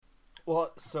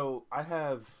Well, so I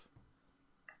have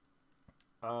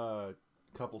a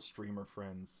couple streamer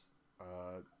friends.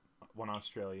 One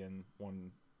Australian,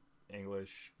 one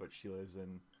English, but she lives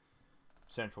in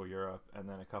Central Europe, and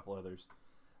then a couple others.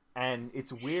 And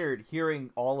it's weird hearing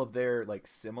all of their like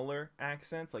similar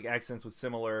accents, like accents with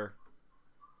similar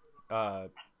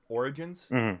origins,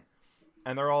 Mm-hmm.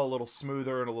 and they're all a little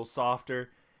smoother and a little softer.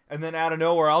 And then out of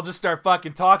nowhere, I'll just start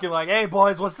fucking talking like, "Hey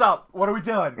boys, what's up? What are we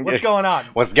doing? What's going on?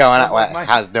 What's going on? Like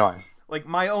How's it doing?" Like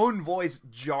my own voice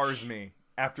jars me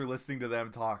after listening to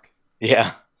them talk.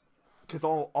 Yeah. Because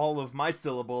all of my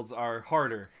syllables are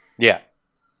harder. Yeah.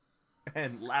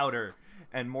 And louder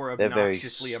and more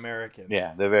obnoxiously American.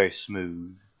 Yeah, they're very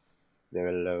smooth.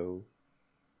 They're low.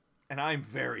 And I'm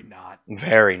very not.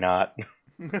 Very not.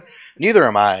 Neither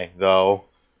am I, though,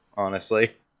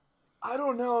 honestly. I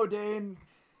don't know, Dane.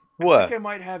 What? I think I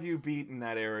might have you beat in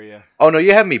that area. Oh, no,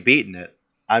 you have me beating it.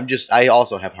 I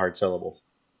also have hard syllables.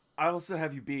 I also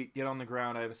have you beat. Get on the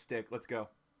ground. I have a stick. Let's go.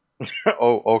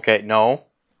 Oh, okay. No.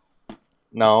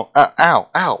 No. Ow.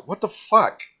 Ow. What the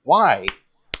fuck? Why?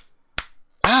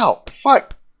 Ow.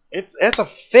 Fuck. It's a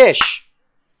fish.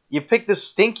 You picked the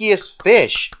stinkiest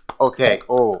fish. Okay.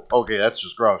 Oh, okay. That's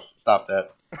just gross. Stop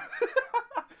that.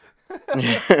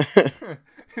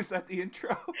 Is that the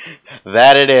intro?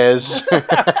 That it is.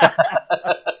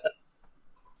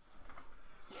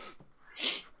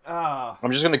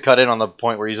 I'm just gonna cut in on the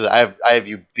point where he says, "I have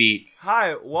you beat."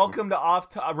 Hi, welcome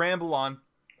to Ramble on.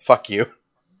 Fuck you.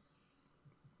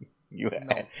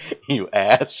 You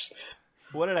ass.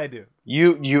 What did I do?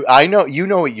 I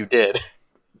know what you did.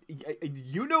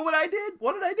 You know what I did?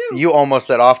 What did I do? You almost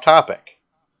said off topic.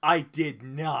 I did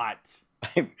not.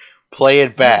 Play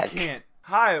it back. You can't.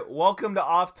 Hi, welcome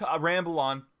to Ramble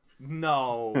on.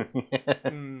 No.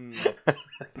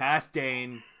 Past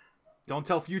Dane. Don't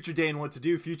tell future Dane what to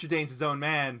do. Future Dane's his own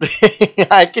man.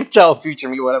 I can tell future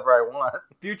me whatever I want.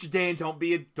 Future Dane, don't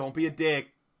be a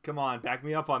dick. Come on, back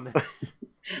me up on this.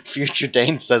 Future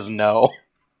Dane says no.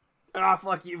 Ah,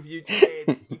 fuck you, Future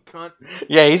Dane. You cunt.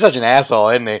 Yeah, he's such an asshole,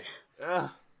 isn't he?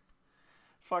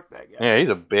 Fuck that guy. Yeah, he's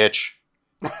a bitch.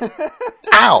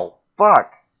 Ow!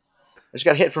 Fuck. I just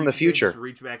got hit from the future. Just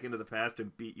reach back into the past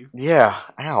and beat you. Yeah.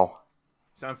 Ow.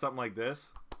 Sounds something like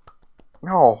this.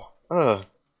 No. Ugh.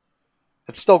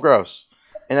 It's still gross.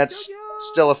 And that's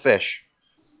still a fish.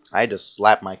 I had to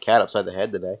slap my cat upside the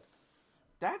head today.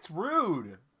 That's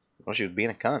rude. Well, she was being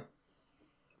a cunt.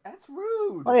 That's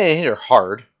rude. I didn't hit her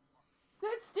hard.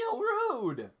 That's still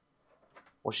rude.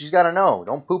 Well, she's got to know.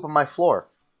 Don't poop on my floor.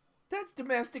 That's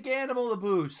domestic animal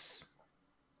abuse.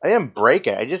 I didn't break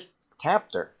it. I just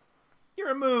tapped her.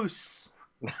 You're a moose.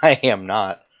 I am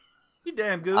not. You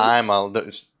damn goose. I'm a...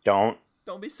 Don't.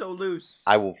 Don't be so loose.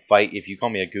 I will fight if you call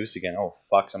me a goose again. I'll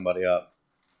fuck somebody up.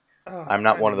 Oh, I'm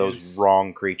not one of those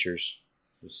wrong creatures.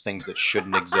 Those things that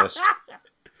shouldn't exist.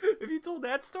 Have you told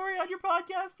that story on your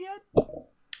podcast yet?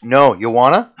 No, you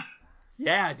wanna?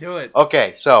 Yeah, do it.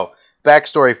 Okay, so,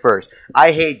 backstory first.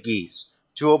 I hate geese.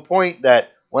 To a point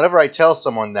that whenever I tell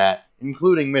someone that,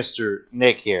 including Mr.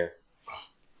 Nick here,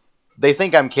 they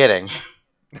think I'm kidding.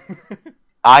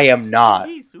 I am not.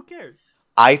 Geese, who cares?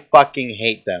 I fucking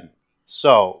hate them.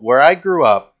 So, where I grew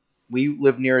up, we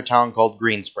lived near a town called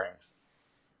Green Springs.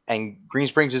 And Green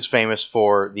Springs is famous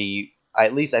for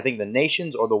at least I think the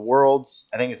nation's or the world's,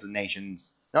 I think it's the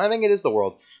nation's, no, I think it is the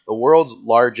world's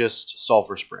largest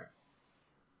sulfur spring.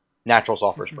 Natural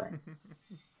sulfur spring.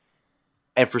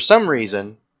 And for some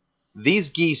reason, these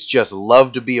geese just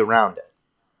love to be around it.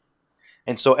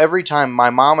 And so every time my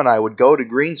mom and I would go to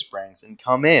Green Springs and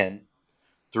come in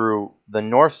through the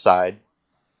north side,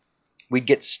 we'd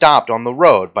get stopped on the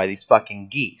road by these fucking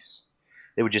geese.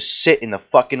 They would just sit in the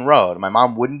fucking road. My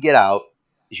mom wouldn't get out.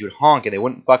 She would honk and they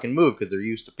wouldn't fucking move because they're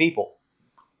used to people.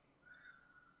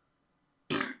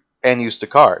 And used to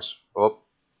cars. Oh.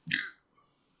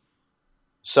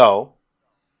 So,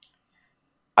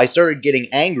 I started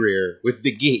getting angrier with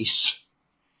the geese.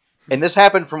 And this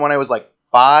happened from when I was like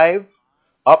 5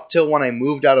 up till when I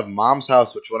moved out of mom's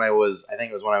house, which I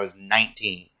think it was when I was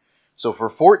 19. So for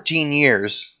 14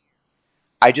 years,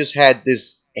 I just had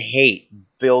this hate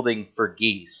building for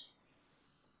geese.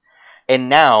 And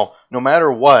now, no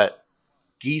matter what,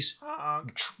 geese,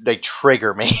 they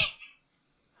trigger me.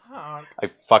 I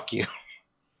fuck you.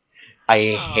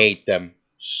 I hate them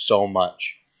so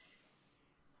much.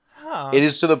 It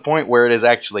is to the point where it is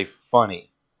actually funny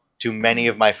to many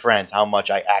of my friends how much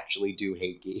I actually do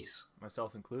hate geese.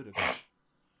 Myself included.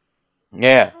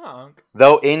 Yeah.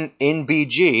 Though in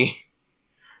BG,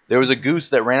 there was a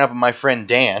goose that ran up on my friend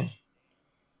Dan,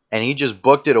 and he just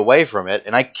booked it away from it,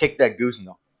 and I kicked that goose in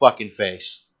the fucking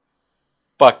face.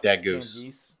 Fuck that Damn goose.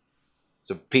 geese.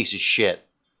 It's a piece of shit.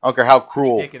 I don't care how Put your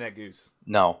cruel. dick in that goose.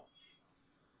 No.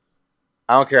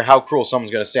 I don't care how cruel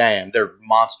someone's going to say I am. They're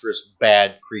monstrous,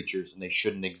 bad creatures, and they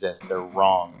shouldn't exist. They're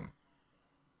wrong.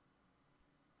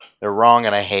 They're wrong,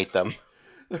 and I hate them.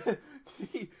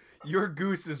 Your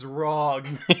goose is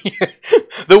wrong.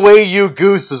 The way you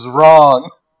goose is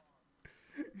wrong.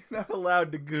 You're not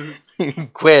allowed to goose.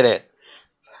 Quit it.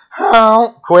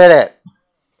 Oh, quit it.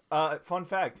 Fun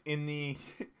fact, in the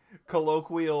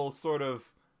colloquial sort of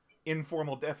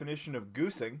informal definition of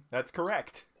goosing, that's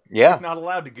correct. Yeah. You're not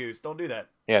allowed to goose. Don't do that.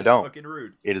 Yeah, That's don't. fucking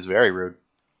rude. It is very rude.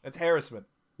 That's harassment.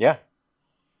 Yeah.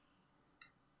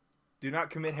 Do not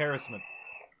commit harassment.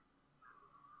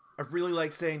 I really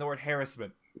like saying the word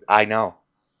harassment. I know.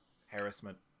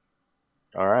 Harassment.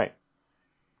 All right.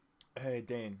 Hey,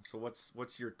 Dane, so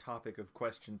what's your topic of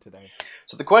question today?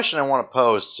 So the question I want to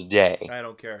pose today. I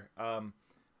don't care.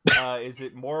 Is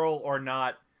it moral or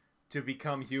not to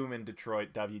become human,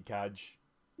 Detroit, David Kaj?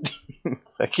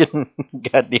 Fucking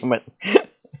goddamn it.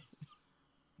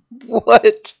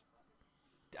 What?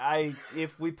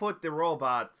 If we put the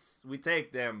robots, we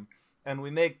take them, and we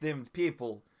make them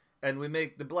people, and we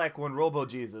make the black one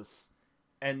Robo-Jesus,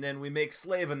 and then we make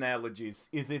slave analogies,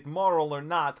 is it moral or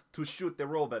not to shoot the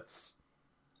robots?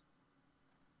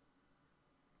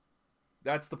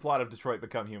 That's the plot of Detroit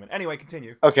Become Human. Anyway,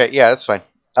 continue. Okay, yeah, that's fine.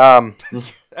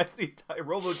 That's the entire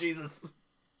Robo-Jesus.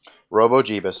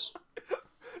 Robo-Jeebus.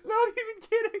 Not even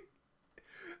kidding.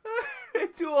 They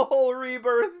do a whole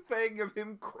rebirth thing of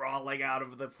him crawling out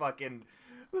of the fucking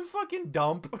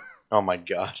dump. Oh my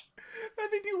god.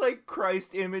 And they do like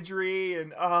Christ imagery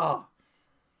and oh,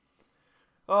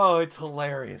 it's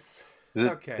hilarious. Is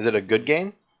it a good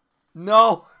game?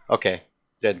 No. Okay,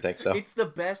 didn't think so. It's the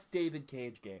best David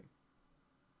Cage game.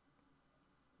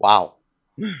 Wow.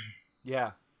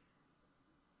 Yeah.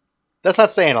 That's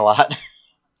not saying a lot.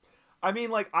 I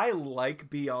mean, like, I like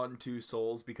Beyond Two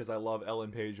Souls because I love Ellen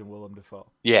Page and Willem Dafoe.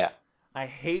 Yeah. I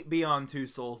hate Beyond Two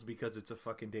Souls because it's a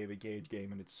fucking David Cage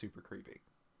game and it's super creepy.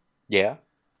 Yeah.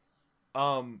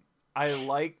 I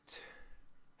liked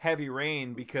Heavy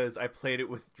Rain because I played it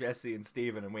with Jesse and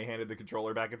Steven and we handed the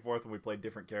controller back and forth and we played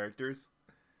different characters.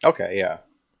 Okay, yeah.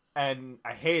 And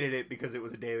I hated it because it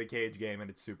was a David Cage game and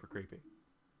it's super creepy.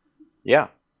 Yeah.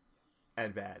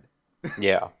 And bad.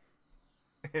 Yeah.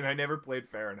 And I never played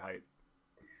Fahrenheit.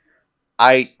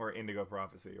 Or Indigo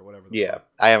Prophecy or whatever. Yeah, fuck.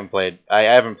 I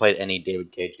haven't played any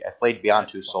David Cage. I played Beyond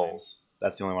Two Souls.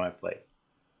 That's the only one I played.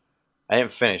 I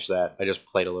didn't finish that. I just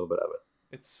played a little bit of it.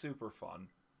 It's super fun.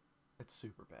 It's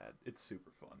super bad. It's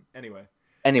super fun. Anyway.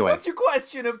 What's your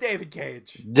question of David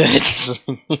Cage?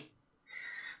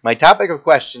 My topic of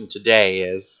question today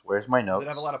is... Where's my notes?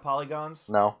 Does it have a lot of polygons?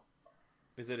 No.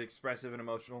 Is it expressive and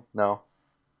emotional? No.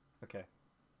 Okay.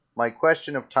 My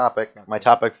question topic of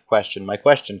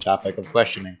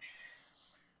questioning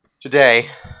today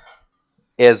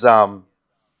is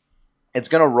it's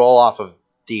gonna roll off of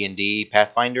D&D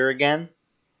Pathfinder again.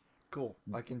 Cool.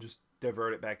 I can just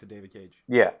divert it back to David Cage.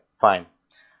 Yeah, fine.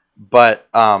 But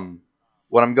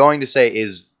what I'm going to say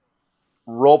is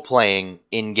role playing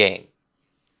in game.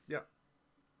 Yeah.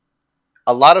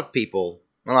 A lot of people,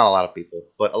 well, not a lot of people,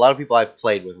 but a lot of people I've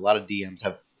played with, a lot of DMs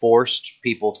have forced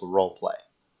people to role play.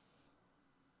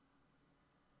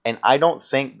 And I don't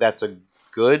think that's a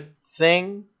good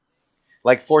thing.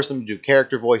 Like, force them to do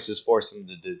character voices, force them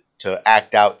to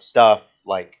act out stuff.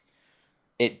 Like,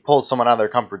 it pulls someone out of their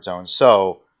comfort zone.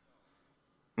 So,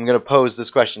 I'm going to pose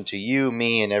this question to you,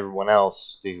 me, and everyone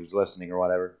else who's listening or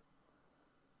whatever.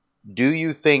 Do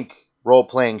you think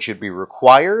role-playing should be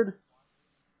required?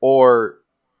 Or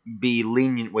be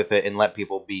lenient with it and let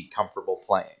people be comfortable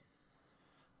playing?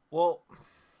 Well...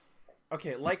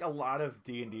 Okay, like a lot of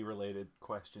D&D related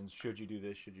questions, should you do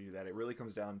this, should you do that, it really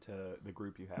comes down to the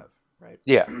group you have, right?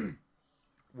 Yeah.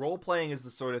 Role-playing is the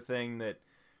sort of thing that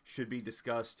should be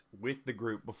discussed with the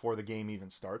group before the game even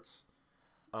starts.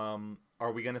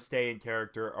 Are we going to stay in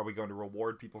character? Are we going to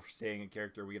reward people for staying in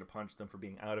character? Are we going to punch them for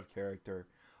being out of character?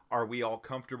 Are we all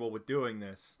comfortable with doing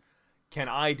this? Can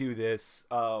I do this?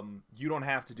 You don't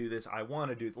have to do this. I want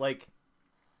to do... Like,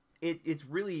 it's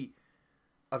really...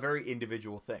 a very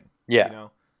individual thing. Yeah. You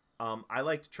know? I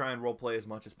like to try and roleplay as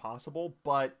much as possible,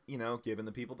 but, you know, given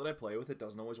the people that I play with, it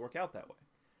doesn't always work out that way.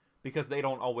 Because they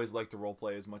don't always like to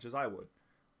roleplay as much as I would.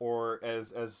 Or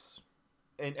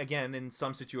and again, in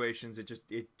some situations, it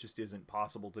just isn't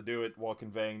possible to do it while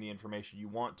conveying the information you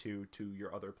want to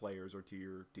your other players or to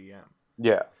your DM.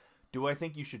 Yeah. Do I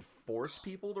think you should force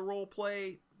people to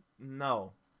roleplay?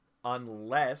 No.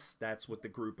 Unless that's what the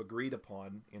group agreed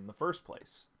upon in the first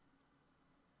place.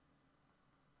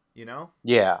 You know?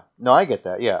 Yeah. No, I get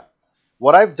that. Yeah.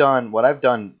 What I've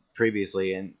done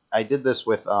previously, and I did this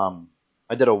with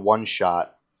I did a one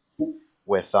shot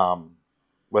with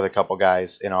with a couple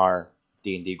guys in our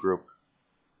D&D group.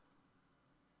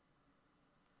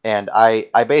 And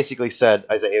I basically said,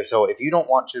 I said, so if you don't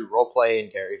want to role play in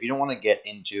character, if you don't want to get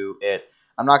into it,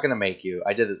 I'm not going to make you.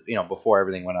 I did it, before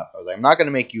everything went up. I was like, I'm not going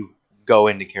to make you go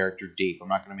into character deep. I'm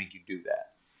not going to make you do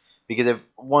that because if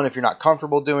you're not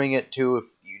comfortable doing it, two, if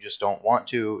you just don't want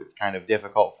to, it's kind of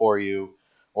difficult for you.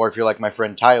 Or if you're like my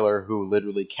friend Tyler, who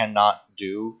literally cannot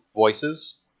do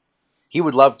voices, he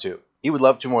would love to. He would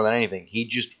love to more than anything. He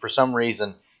just, for some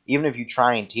reason, even if you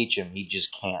try and teach him, he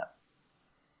just can't.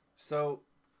 So,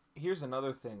 here's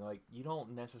another thing. Like, you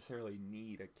don't necessarily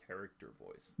need a character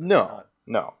voice. No,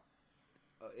 no.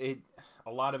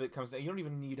 A lot of it comes down. You don't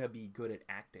even need to be good at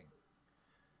acting.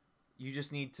 You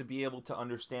just need to be able to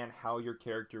understand how your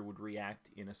character would react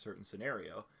in a certain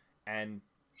scenario and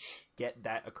get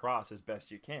that across as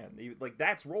best you can. Like,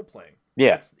 that's role playing.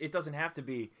 Yeah. It doesn't have to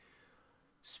be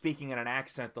speaking in an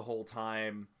accent the whole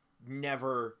time,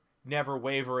 never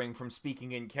wavering from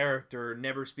speaking in character,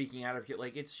 never speaking out of it.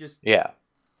 Like, it's just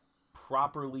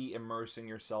properly immersing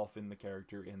yourself in the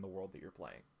character in the world that you're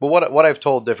playing. But what I've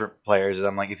told different players is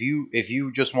I'm like, if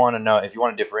you just want to know, if you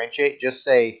want to differentiate, just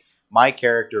say my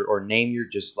character or name your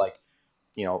just like,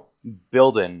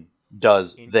 Bilden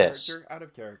does In this. Character, out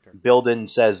of character. Bilden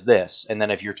says this, and then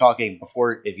if you're talking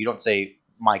if you don't say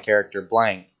my character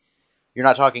blank, you're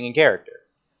not talking in character.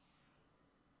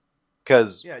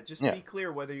 Because be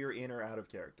clear whether you're in or out of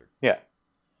character. Yeah.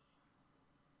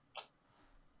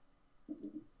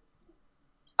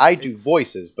 I do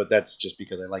voices, but that's just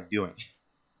because I like doing it.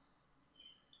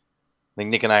 I think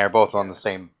Nick and I are both on the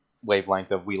same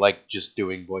wavelength of we like just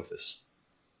doing voices.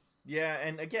 Yeah,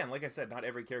 and again, like I said, not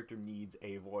every character needs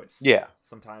a voice. Yeah.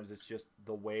 Sometimes it's just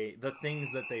the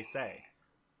things that they say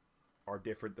are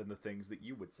different than the things that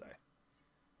you would say.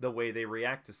 The way they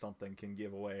react to something can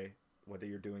give away whether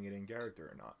you're doing it in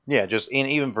character or not. Yeah, just in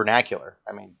even vernacular.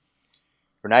 I mean,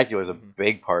 vernacular is a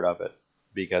big part of it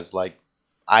because, like,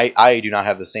 I do not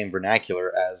have the same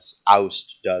vernacular as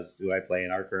Oust does, who I play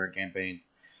in our current campaign.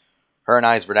 Her and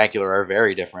I's vernacular are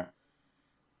very different.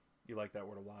 You like that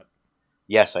word a lot.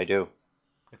 Yes, I do.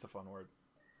 It's a fun word.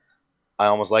 I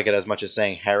almost like it as much as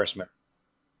saying harassment.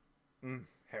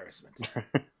 Harassment.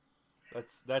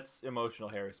 That's emotional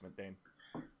harassment, Dane.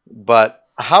 But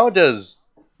how does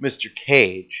Mr.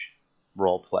 Cage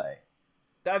role play?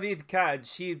 David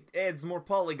Cage, he adds more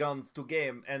polygons to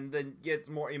game and then gets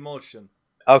more emotion.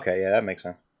 Okay, yeah, that makes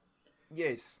sense.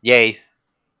 Yes. Yes.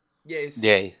 Yes.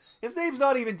 Yes. His name's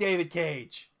not even David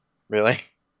Cage. Really?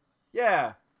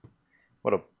 Yeah.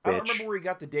 What a bitch. I don't remember where he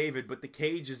got the David, but the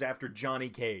Cage is after Johnny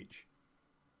Cage.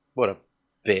 What a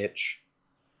bitch.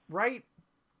 Right?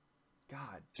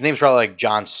 God. His name's probably like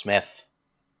John Smith.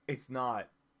 It's not.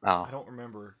 Oh. I don't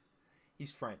remember.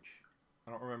 He's French.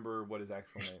 I don't remember what his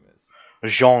actual name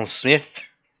is. Jean Smith?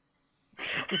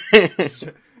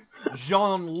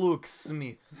 Jean-Luc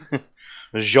Smith.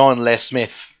 Jean Le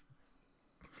Smith.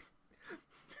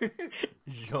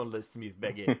 Jean-Le Smith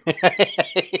baguette.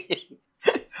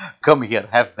 Come here,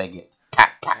 have baguette.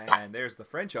 And there's the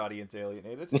French audience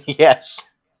alienated. Yes.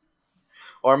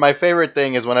 Or my favorite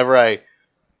thing is whenever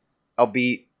I'll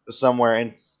be somewhere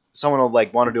and someone will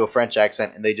like want to do a French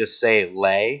accent and they just say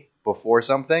 "lay" before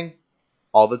something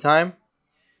all the time. And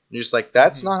you're just like,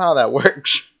 that's not how that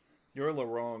works. You're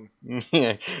wrong.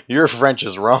 Your French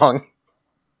is wrong.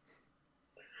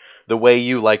 The way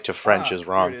you like to French is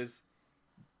wrong. Here it is.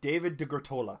 David de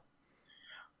Grotola.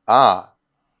 Ah.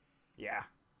 Yeah.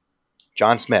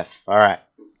 John Smith. All right.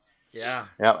 Yeah.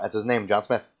 Yeah, that's his name, John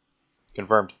Smith.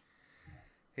 Confirmed.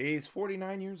 He's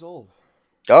 49 years old.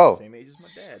 Oh. Same age as my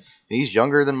dad. He's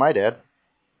younger than my dad.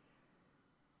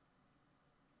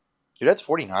 Your dad's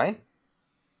 49?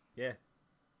 Yeah.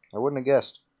 I wouldn't have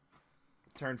guessed.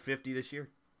 Turned 50 this year.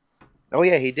 Oh,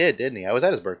 yeah, he did, didn't he? I was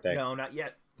at his birthday. No, not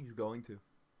yet. He's going to.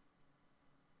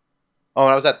 Oh,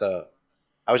 and I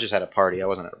was just at a party. I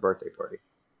wasn't at a birthday party.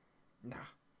 Nah.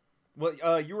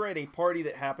 Well, you were at a party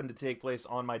that happened to take place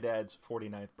on my dad's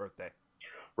 49th birthday.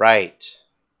 Right.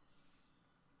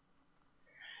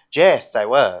 Yes, I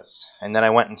was. And then I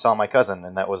went and saw my cousin,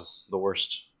 and that was the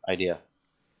worst idea.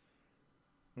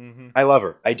 Mm-hmm. I love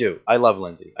her. I do. I love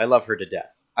Lindsay. I love her to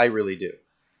death. I really do.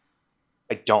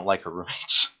 I don't like her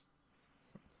roommates.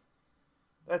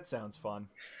 That sounds fun.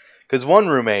 Because one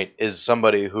roommate is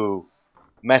somebody who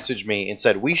messaged me and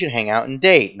said, we should hang out and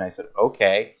date. And I said,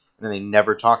 okay. And then they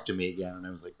never talked to me again. And I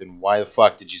was like, then why the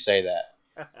fuck did you say that?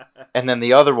 And then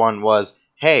the other one was,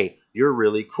 hey, you're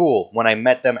really cool. When I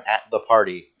met them at the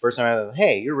party, first time I met them,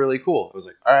 hey, you're really cool. I was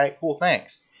like, all right, cool,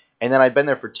 thanks. And then I'd been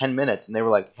there for 10 minutes, and they were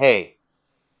like, hey,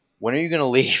 when are you going to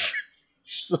leave?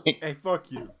 Just like, Hey,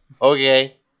 fuck you.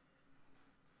 okay.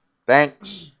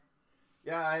 Thanks.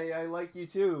 Yeah, I like you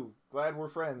too. Glad we're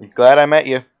friends. Glad I met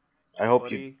you. I hope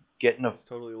Buddy, you get in I a... was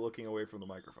totally looking away from the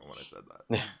microphone when I said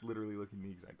that. I was literally looking the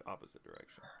exact opposite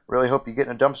direction. Really hope you get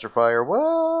in a dumpster fire. What?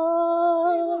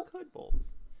 Hey, look, hood bolts.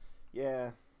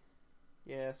 Yeah.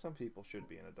 Yeah, some people should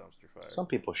be in a dumpster fire. Some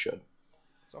people should.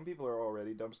 Some people are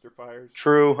already dumpster fires.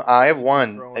 True. I have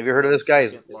one. Have you heard of this guy?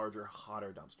 Larger,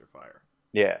 hotter dumpster fire.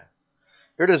 Yeah.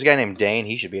 Heard of this guy named Dane?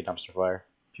 He should be a dumpster fire.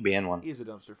 Should be in one. He's a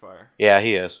dumpster fire. Yeah,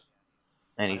 he is.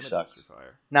 And he I'm sucks. A dumpster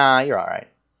fire. Nah, you're alright.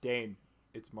 Dane,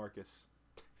 it's Marcus.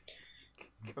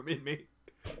 Come in me.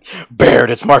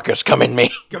 Baird, it's Marcus. Come in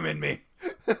me. Come in me.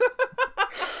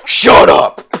 Shut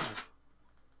up!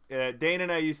 Dane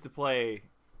and I used to play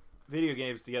video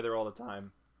games together all the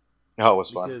time. Oh, it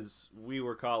was fun. Because we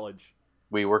were college.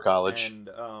 We were college. And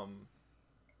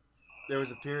there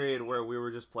was a period where we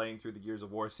were just playing through the Gears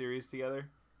of War series together.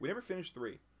 We never finished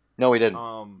 3. No, we didn't.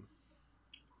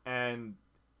 And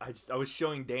I was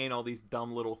showing Dane all these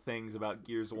dumb little things about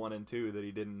Gears 1 and 2 that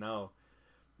he didn't know.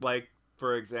 Like,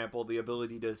 for example, the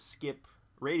ability to skip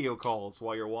radio calls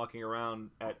while you're walking around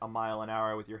at a mile an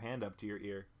hour with your hand up to your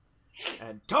ear.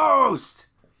 And toast!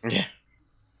 Yeah.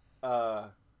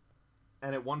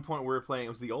 And at one point we were playing, it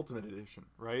was the Ultimate Edition,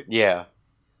 right? Yeah.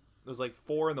 It was like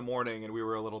 4 in the morning and we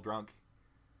were a little drunk.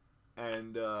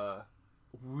 And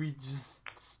we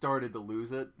just started to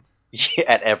lose it. Yeah,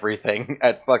 at everything.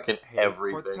 At fucking Hey,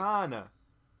 everything. Cortana,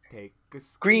 take a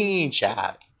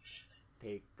Screenshot.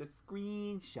 Take a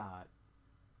screenshot.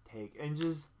 And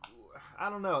just, I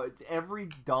don't know, every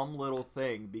dumb little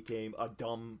thing became a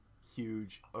dumb,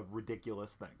 huge, a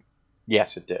ridiculous thing.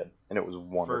 Yes, it did. And it was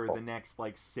wonderful. For the next,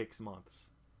 6 months.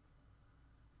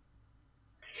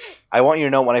 I want you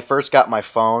to know, when I first got my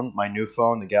phone, my new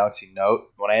phone, the Galaxy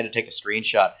Note, when I had to take a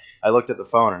screenshot, I looked at the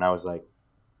phone and I was like,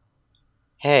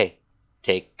 hey,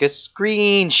 take a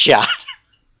screenshot.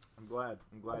 I'm glad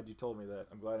you told me that.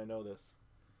 I'm glad I know this.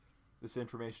 This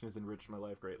information has enriched my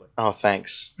life greatly. Oh,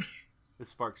 thanks. This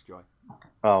sparks joy.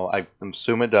 Oh, I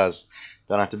assume it does.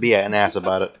 Don't have to be an ass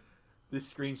about it.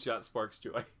 This screenshot sparks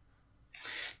joy.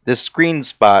 This screen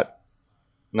spot.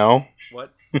 No?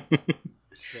 What?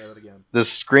 Say that again. The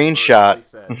screenshot.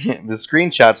 The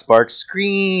screenshot sparks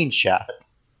screenshot.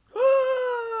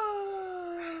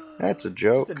 That's a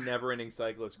joke. Just a never-ending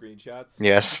cycle of screenshots.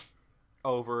 Yes.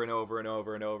 Over and over and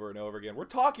over and over and over again. We're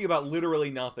talking about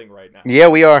literally nothing right now. Yeah,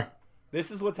 we are. This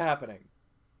is what's happening.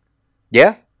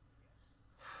 Yeah?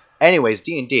 Anyways,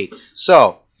 D&D.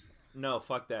 So. No,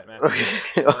 fuck that, Mass Effect.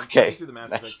 So I'm Okay. playing through the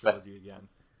Mass Effect trilogy again.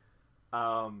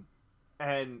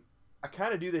 And I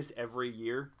kind of do this every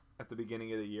year at the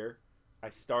beginning of the year. I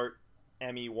start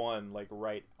ME1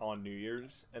 right on New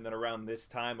Year's, and then around this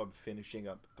time I'm finishing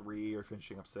up 3 or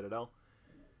finishing up Citadel.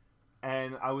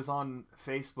 And I was on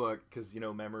Facebook because,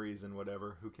 memories and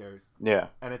whatever, who cares? Yeah.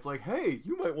 And it's like, hey,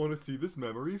 you might want to see this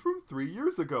memory from 3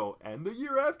 years ago, and the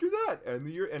year after that, and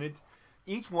the year, and it's,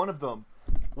 each one of them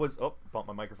was, bumped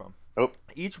my microphone. Oh.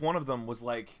 Each one of them was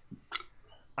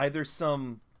either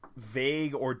some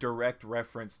vague or direct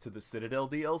reference to the Citadel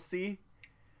DLC.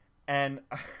 And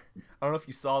I don't know if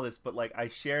you saw this, but I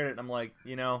shared it and I'm like,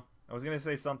 I was going to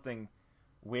say something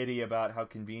witty about how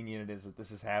convenient it is that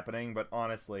this is happening, but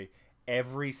honestly,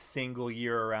 every single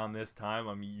year around this time,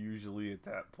 I'm usually at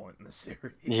that point in the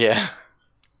series. Yeah.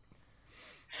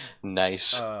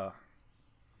 Nice. I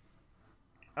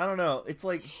don't know. It's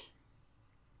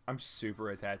I'm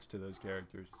super attached to those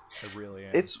characters. I really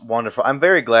am. It's wonderful. I'm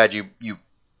very glad you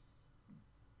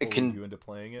Pulled you into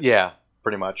playing it? Yeah,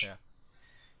 pretty much. Yeah.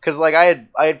 Because I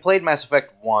had played Mass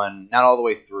Effect 1, not all the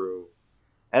way through,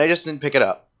 and I just didn't pick it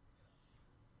up.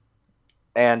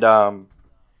 And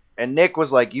Nick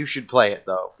was like, you should play it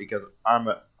though, because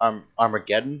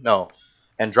Armageddon? No,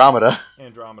 Andromeda.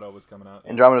 Andromeda was coming out.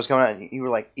 Andromeda was coming out, and you were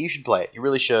like, you should play it. You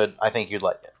really should. I think you'd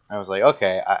like it. I was like,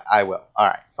 okay, I will. All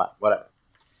right, fine, whatever.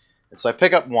 And so I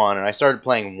pick up 1, and I started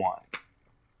playing 1.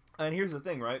 And here's the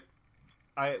thing, right?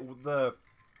 The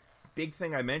big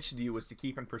thing I mentioned to you was to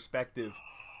keep in perspective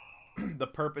the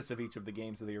purpose of each of the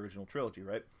games of the original trilogy,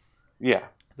 right? Yeah.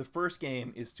 The first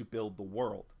game is to build the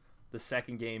world. The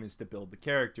second game is to build the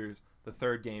characters. The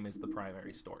third game is the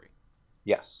primary story.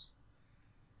 Yes.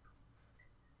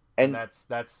 And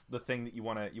that's the thing that you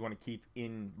want to keep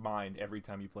in mind every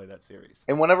time you play that series.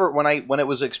 And when it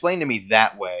was explained to me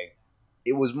that way,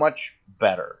 it was much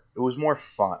better. It was more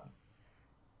fun.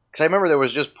 Because I remember there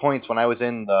was just points when I was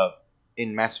in the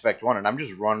in Mass Effect 1, and I'm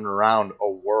just running around a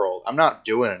world. I'm not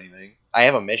doing anything. I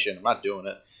have a mission. I'm not doing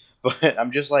it. But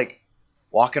I'm just, like,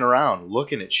 walking around,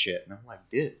 looking at shit. And I'm like,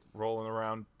 dude. Rolling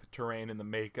around the terrain in the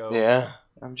Mako. Yeah.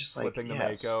 I'm just like, flipping the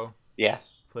yes. Mako.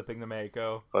 Yes. Flipping the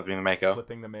Mako. Flipping the Mako.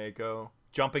 Flipping the Mako.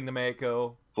 Jumping the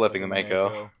Mako. Flipping the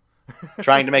Mako.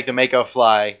 Trying to make the Mako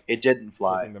fly. It didn't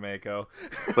fly. Flipping the Mako.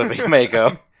 Flipping the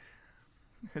Mako.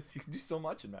 You can do so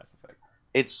much in Mass Effect.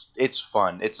 It's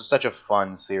fun. It's such a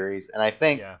fun series, and I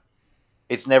think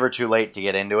it's never too late to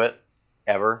get into it,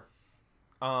 ever.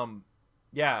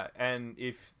 Yeah, and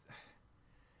if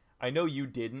I know you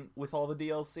didn't with all the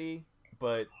DLC,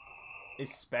 but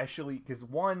especially because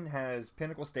 1 has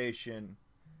Pinnacle Station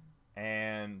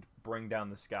and Bring Down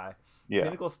the Sky. Yeah.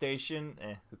 Pinnacle Station,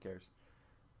 who cares?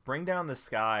 Bring Down the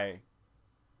Sky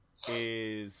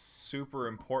is super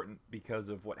important because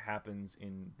of what happens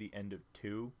in the end of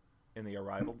 2 in the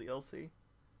Arrival DLC.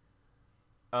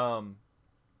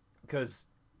 Because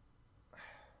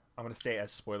I'm going to stay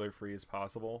as spoiler-free as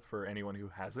possible for anyone who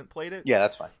hasn't played it. Yeah,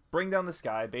 that's fine. Bring Down the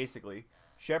Sky, basically,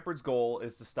 Shepard's goal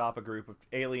is to stop a group of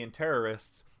alien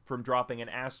terrorists from dropping an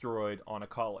asteroid on a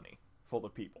colony full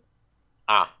of people.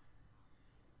 Ah.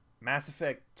 Mass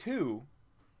Effect 2...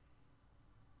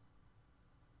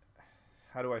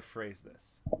 How do I phrase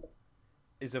this?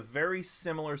 Is a very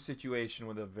similar situation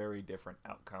with a very different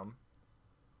outcome.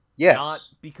 Yes. Not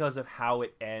because of how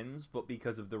it ends, but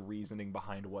because of the reasoning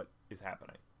behind what is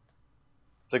happening.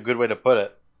 It's a good way to put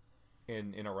it.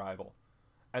 In Arrival.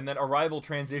 And then Arrival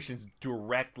transitions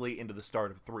directly into the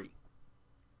start of 3.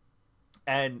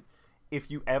 And if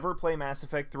you ever play Mass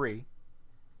Effect 3,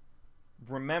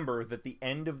 remember that the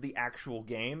end of the actual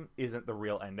game isn't the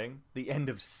real ending. The end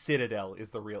of Citadel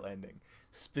is the real ending.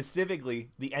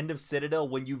 Specifically, the end of Citadel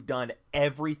when you've done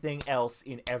everything else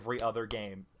in every other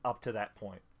game up to that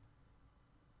point.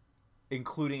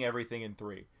 Including everything in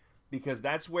 3. Because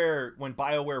that's where, when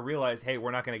BioWare realized, hey,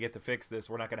 we're not going to get to fix this,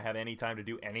 we're not going to have any time to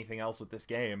do anything else with this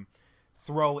game,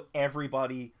 throw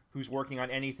everybody who's working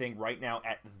on anything right now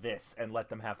at this and let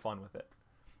them have fun with it.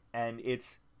 And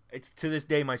it's to this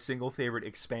day my single favorite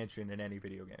expansion in any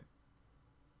video game.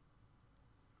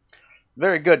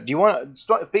 Very good. Do you want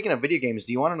to, speaking of video games,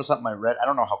 do you want to know something I read? I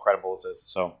don't know how credible this is,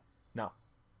 so. No.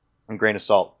 A grain of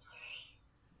salt.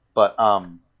 But,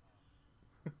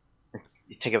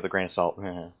 you take it with a grain of salt.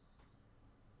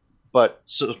 But,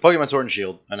 so Pokemon Sword and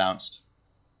Shield announced.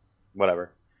 Whatever.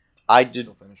 I did.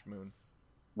 Still finished Moon.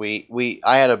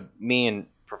 Me and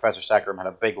Professor Saccharum had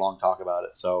a big long talk about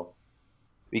it, so.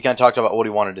 We kind of talked about what he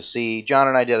wanted to see. John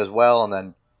and I did as well, and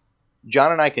then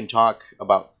John and I can talk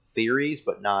about theories,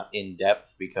 but not in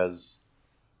depth because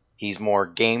he's more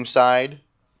game side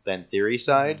than theory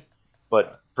side. Mm-hmm.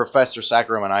 But Professor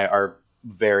Saccharum and I are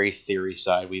very theory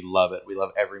side. We love it. We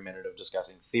love every minute of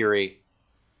discussing theory.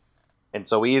 And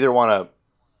so we either want to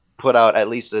put out at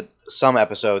least some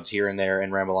episodes here and there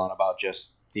and ramble on about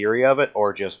just theory of it,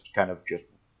 or just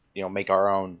make our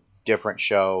own different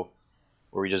show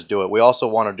where we just do it. We also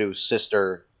want to do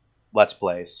sister Let's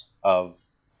Plays of,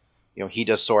 he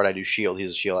does sword, I do shield, he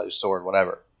does shield, I do sword,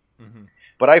 whatever. Mm-hmm.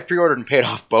 But I've pre-ordered and paid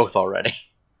off both already.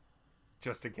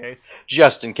 Just in case?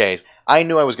 Just in case. I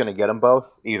knew I was going to get them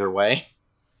both, either way.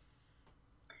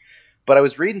 But I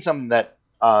was reading something that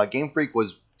Game Freak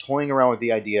was toying around with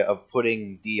the idea of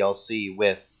putting DLC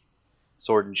with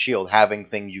Sword and Shield, having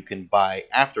things you can buy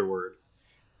afterward.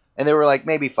 And they were like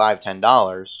maybe $5,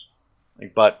 $10.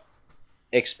 But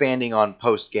expanding on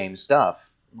post-game stuff.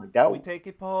 Like that. We take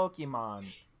a Pokemon.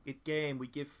 It game. We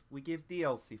give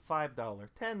DLC $5,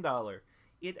 $10.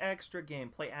 It extra game.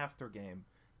 Play after game.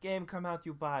 Game come out,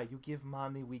 you buy. You give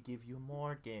money. We give you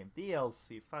more game.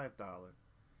 DLC $5.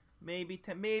 Maybe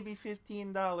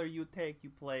 $15. You take. You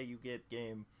play. You get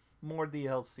game. More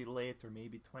DLC later.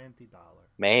 Maybe $20.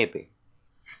 Maybe.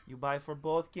 You buy for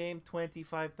both game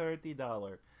 $25,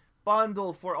 $30.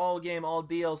 Bundle for all game, all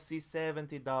DLC,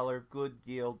 $70. Good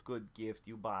guild, good gift.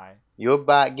 You buy. You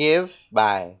buy, give,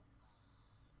 buy.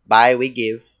 Buy, we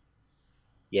give.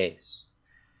 Yes.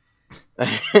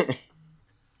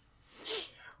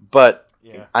 But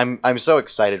yeah. I'm so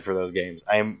excited for those games.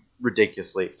 I am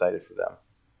ridiculously excited for them.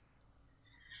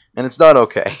 And it's not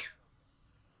okay.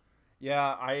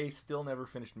 Yeah, I still never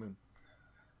finished Moon.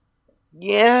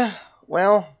 Yeah,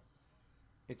 well.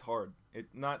 It's hard.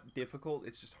 It's not difficult,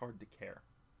 it's just hard to care.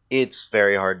 It's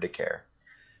very hard to care.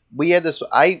 We had this...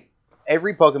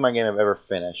 Every Pokemon game I've ever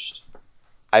finished,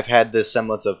 I've had this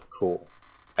semblance of, cool,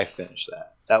 I finished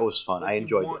that. That was fun. I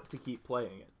enjoyed it. You want to keep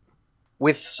playing it.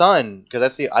 With Sun, because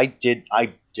that's the...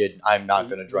 I'm not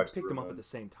going to drudge through. You picked them up at the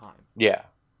same time. Yeah.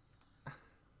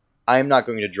 I'm not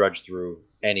going to drudge through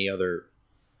any other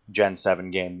Gen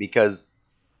 7 game because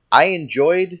I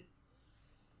enjoyed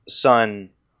Sun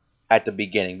at the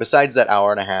beginning. Besides that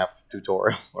hour and a half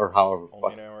tutorial or however.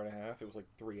 Only an hour and a half. It was like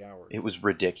 3 hours. It was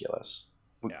ridiculous.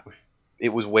 Yeah. It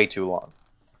was way too long.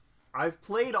 I've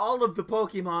played all of the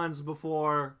Pokemons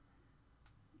before.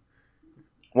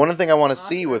 One thing I want to Not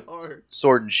see that with hard.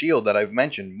 Sword and Shield that I've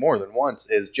mentioned more than once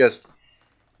is just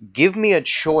give me a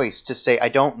choice to say I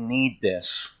don't need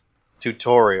this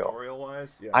tutorial. Tutorial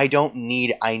wise, yeah. I don't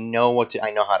need. I know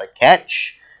how to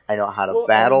catch. I know how to Well,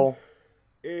 battle.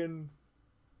 In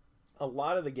a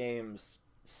lot of the games,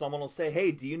 someone will say,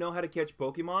 "Hey, do you know how to catch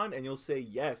Pokemon?" And you'll say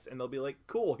yes, and they'll be like,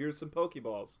 "Cool, here's some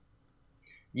Pokeballs."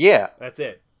 Yeah, That's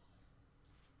it.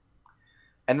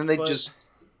 and then they But- just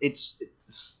it's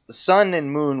Sun and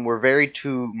Moon were very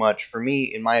too much for me,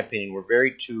 in my opinion. Were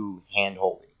very too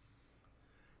hand-holdy.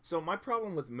 So my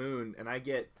problem with Moon, and I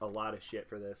get a lot of shit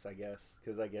for this, I guess,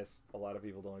 because I guess a lot of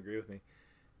people don't agree with me,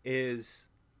 is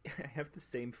I have the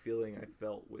same feeling I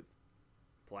felt with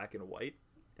Black and White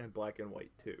and Black and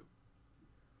White 2,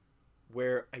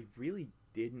 where I really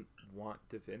didn't want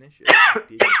to finish it. I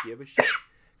didn't give a shit.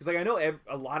 Because like I know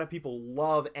a lot of people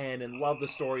love N and love the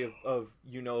story of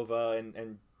Unova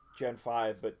and Gen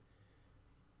 5, but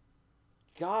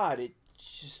God, it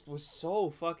just was so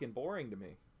fucking boring to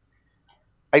me.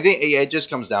 I think it just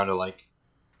comes down to like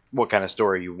what kind of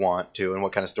story you want to and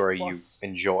what kind of story Plus- you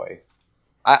enjoy.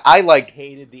 I like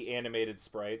Hated the animated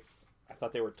sprites. I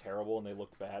thought they were terrible and they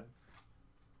looked bad.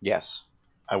 yes,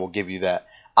 I will give you that.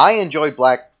 I enjoyed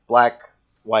Black,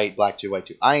 White, Black 2, White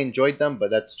 2. I enjoyed them, but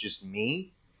that's just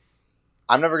me.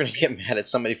 I'm never going to get mad at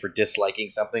somebody for disliking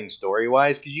something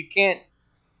story-wise, because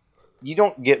you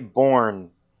don't get born,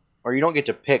 or you don't get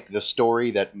to pick the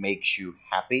story that makes you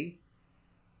happy.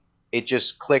 It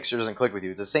just clicks or doesn't click with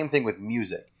you. It's the same thing with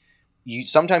music.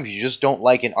 Sometimes you just don't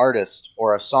like an artist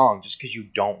or a song just because you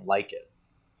don't like it.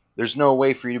 There's no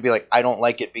way for you to be like, I don't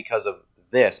like it because of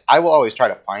this. I will always try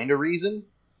to find a reason.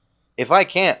 If I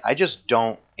can't, I just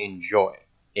don't enjoy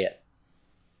it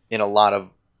in a lot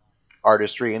of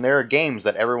artistry. And there are games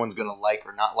that everyone's going to like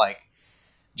or not like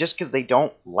just because they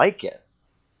don't like it.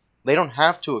 They don't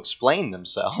have to explain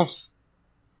themselves.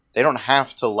 They don't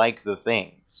have to like the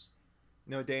things.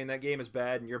 No, Dane, that game is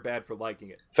bad and you're bad for liking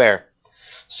it. Fair.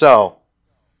 So,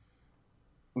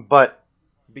 but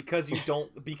Because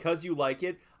you like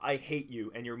it, I hate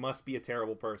you and you must be a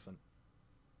terrible person.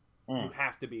 You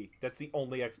have to be. That's the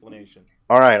only explanation.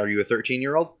 all right, are you a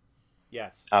 13-year-old?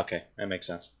 Yes. Okay, that makes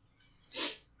sense.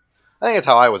 I think that's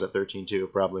how I was at 13 too.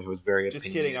 Probably was very. Just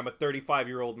kidding. I'm a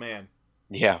 35-year-old man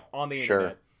Yeah. on the Sure.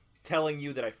 internet telling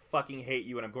you that I fucking hate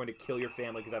you and I'm going to kill your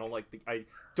family because I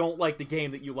don't like the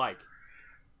game that you like.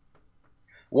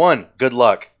 1, good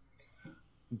luck.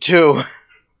 2,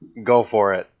 go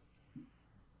for it.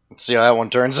 Let's see how that one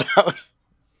turns out.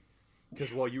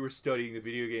 Because while you were studying the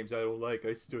video games I don't like,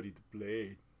 I studied the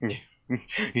Blade.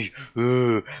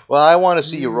 Well, I want to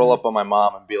see you roll up on my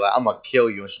mom and be like, I'm going to kill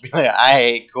you. And she'll be like,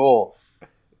 hey, cool.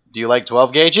 Do you like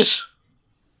 12 gauges?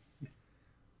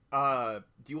 Do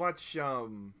you watch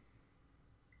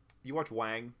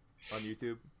Wang on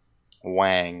YouTube?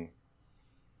 Wang.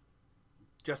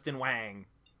 Justin Wang.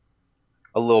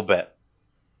 A little bit.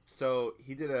 So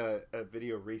he did a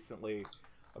video recently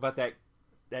about that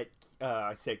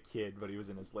I say kid, but he was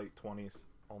in his late 20s,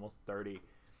 almost 30,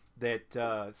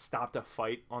 that stopped a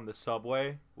fight on the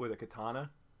subway with a katana.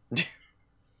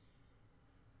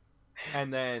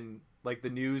 And then like the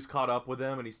news caught up with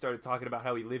him and he started talking about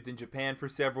how he lived in Japan for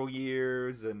several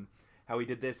years and how he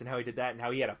did this and how he did that and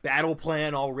how he had a battle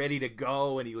plan all ready to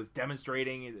go and he was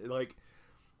demonstrating like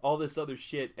all this other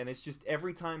shit. And it's just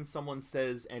every time someone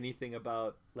says anything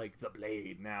about like the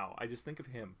Blade now, I just think of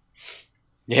him.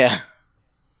 Yeah.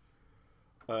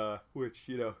 Which,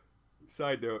 you know,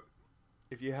 side note,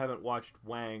 if you haven't watched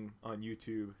Wang on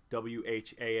YouTube,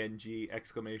 WHANG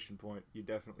exclamation point, you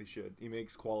definitely should. He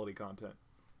makes quality content.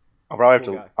 I'll probably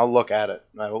Cool have to. guy. I'll look at it.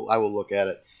 I will look at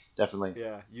it. Definitely.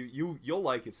 Yeah, you'll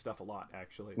like his stuff a lot,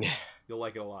 actually. Yeah. You'll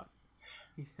like it a lot.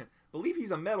 Believe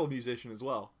he's a metal musician as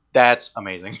well. That's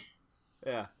amazing.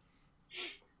 Yeah.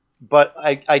 But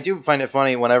I do find it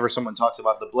funny whenever someone talks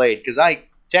about the Blade, because I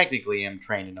technically am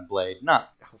trained in a Blade.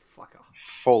 Not Oh, fuck off.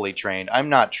 fully trained. I'm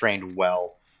not trained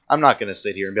well. I'm not going to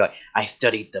sit here and be like, I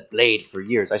studied the Blade for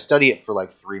years. I study it for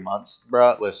like 3 months.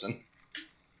 Bruh, listen.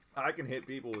 I can hit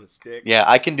people with a stick. Yeah,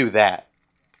 I can do that.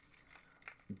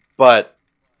 But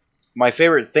my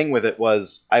favorite thing with it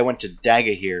was I went to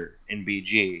Dagahir in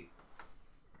BG,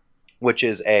 which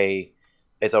is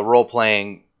it's a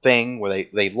role-playing thing where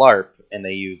they LARP and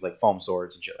they use like foam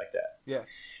swords and shit like that. Yeah.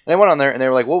 And I went on there and they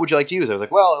were like, what would you like to use? I was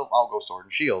like, well, I'll go sword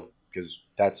and shield. because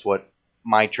that's what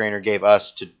my trainer gave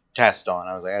us to test on.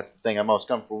 I was like, that's the thing I'm most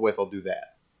comfortable with. I'll do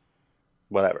that.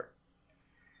 Whatever.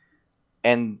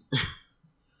 And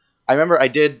I remember I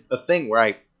did a thing where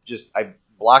I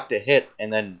blocked a hit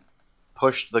and then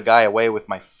pushed the guy away with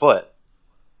my foot.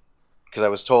 Because I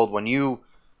was told when you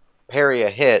parry a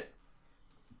hit,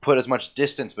 put as much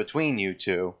distance between you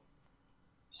two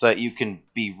so that you can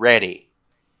be ready.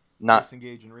 Not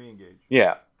disengage and re-engage.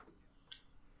 Yeah.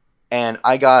 And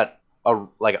I got a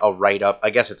write-up.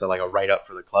 I guess it's like a write-up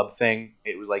for the club thing.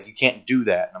 It was like, you can't do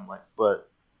that. And I'm like, but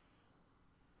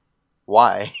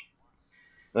why?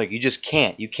 Like, you just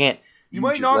can't. You can't. You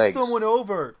might knock legs. someone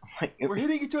over. We're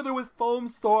hitting each other with foam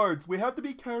swords. We have to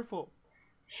be careful.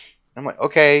 I'm like,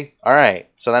 okay, all right.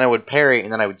 So then I would parry,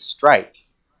 and then I would strike.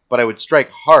 But I would strike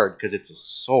hard because it's a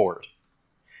sword.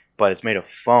 But it's made of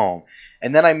foam.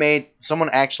 And then I made someone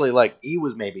actually, like, he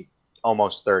was maybe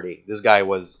almost 30. This guy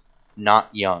was not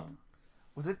young.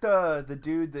 Was it the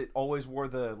dude that always wore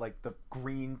the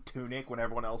green tunic when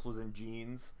everyone else was in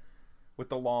jeans? With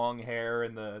the long hair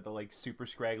and the like super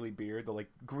scraggly beard, the like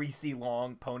greasy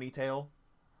long ponytail?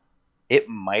 It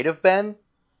might have been.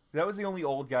 That was the only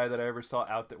old guy that I ever saw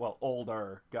out there. Well,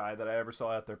 older guy that I ever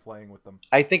saw out there playing with them.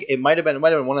 I think it might have been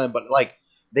one of them, but like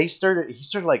he started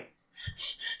like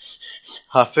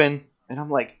huffing, and I'm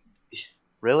like,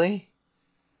 really?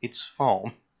 It's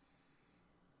foam.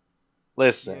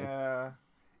 Listen. Yeah,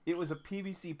 it was a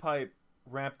PVC pipe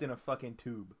wrapped in a fucking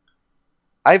tube.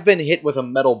 I've been hit with a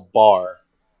metal bar.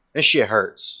 This shit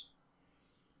hurts.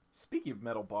 Speaking of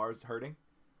metal bars hurting,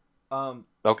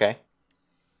 okay.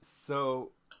 So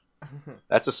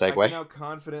that's a segue. I can now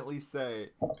confidently say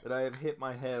that I have hit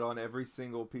my head on every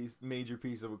single major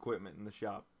piece of equipment in the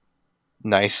shop.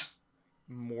 Nice.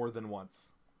 More than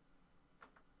once.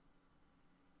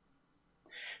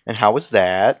 And how was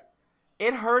that?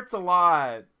 It hurts a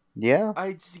lot. Yeah.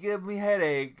 I just give me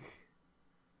headache.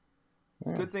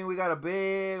 It's a good thing we got a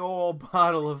big old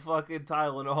bottle of fucking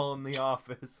Tylenol in the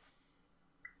office.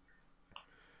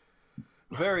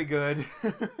 Very good.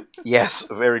 Yes,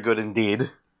 very good indeed.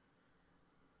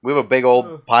 We have a big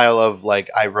old pile of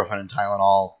like ibuprofen and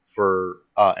Tylenol for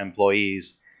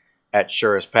employees at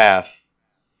Surest Path.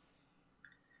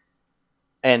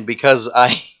 And because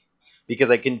I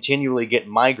continually get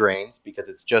migraines because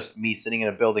it's just me sitting in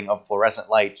a building of fluorescent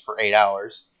lights for 8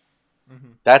 hours,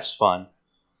 that's fun.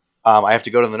 I have to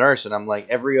go to the nurse, and I'm like,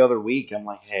 every other week, I'm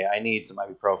like, hey, I need some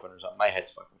ibuprofen or something. My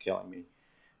head's fucking killing me.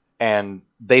 And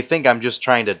they think I'm just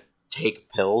trying to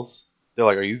take pills. They're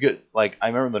like, I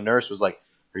remember the nurse was like,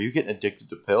 are you getting addicted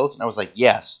to pills? And I was like,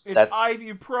 yes. It's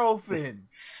ibuprofen.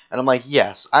 And I'm like,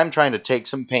 yes, I'm trying to take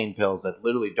some pain pills that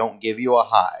literally don't give you a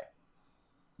high.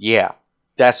 Yeah,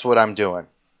 that's what I'm doing.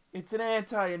 It's an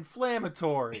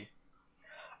anti-inflammatory.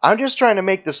 I'm just trying to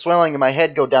make the swelling in my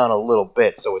head go down a little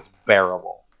bit so it's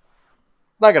bearable.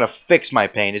 It's not going to fix my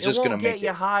pain. It's just going to make it... It won't get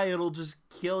you high. It'll just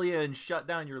kill you and shut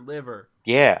down your liver.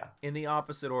 Yeah. In the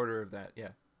opposite order of that, yeah.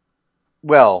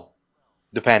 Well,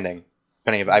 depending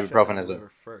if ibuprofen is a...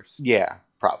 First. Yeah,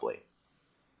 probably.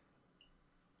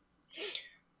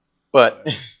 But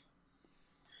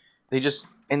they just...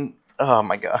 And, oh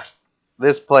my god.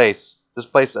 This place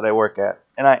that I work at,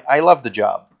 and I love the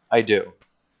job. I do.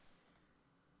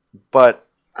 But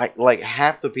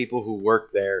half the people who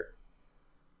work there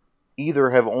either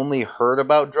have only heard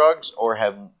about drugs or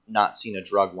have not seen a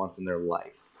drug once in their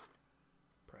life.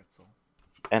 Pretzel.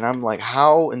 And I'm like,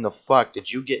 how in the fuck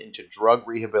did you get into drug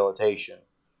rehabilitation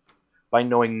by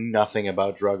knowing nothing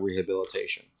about drug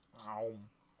rehabilitation? Ow.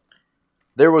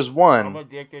 There was one... I'm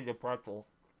addicted to pretzels.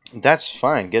 That's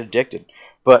fine. Get addicted.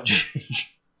 But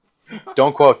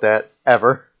don't quote that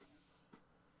ever.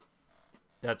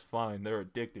 That's fine. They're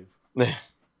addictive.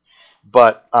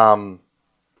 But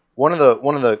one of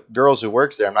the girls who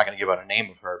works there, I'm not going to give out a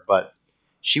name of her, but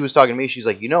she was talking to me. She's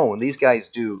like, when these guys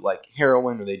do like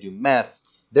heroin or they do meth,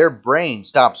 their brain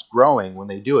stops growing when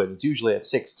they do it. It's usually at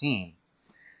 16.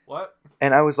 What?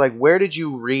 And I was like, where did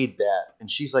you read that?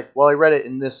 And she's like, well, I read it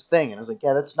in this thing. And I was like,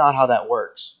 yeah, that's not how that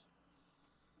works.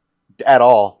 At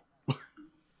all.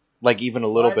 Like even a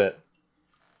little bit.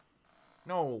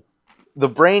 No. The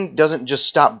brain doesn't just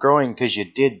stop growing because you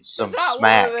did some smack.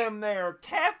 One of them there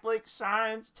Catholic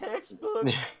science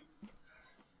textbooks.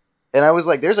 And I was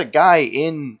like, there's a guy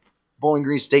in Bowling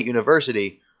Green State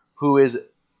University who is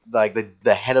like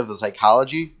the head of the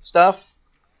psychology stuff.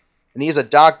 And he has a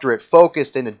doctorate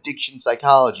focused in addiction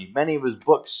psychology. Many of his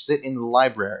books sit in the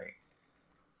library.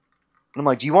 And I'm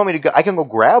like, do you want me to go? I can go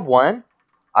grab one.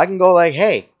 I can go like,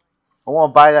 hey, I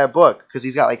want to buy that book because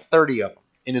he's got like 30 of them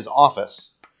in his office.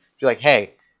 Be like,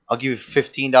 hey, I'll give you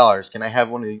 $15. Can I have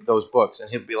one of those books? And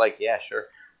he'll be like, yeah, sure.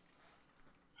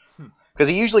 Because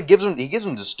he usually gives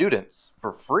them to students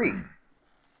for free.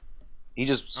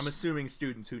 I'm assuming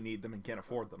students who need them and can't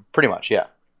afford them. Pretty much, yeah.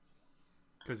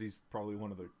 Because he's probably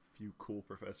one of the few cool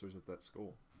professors at that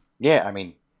school. Yeah, I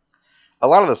mean, a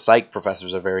lot of the psych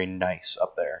professors are very nice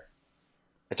up there.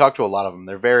 I talked to a lot of them.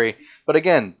 They're very... But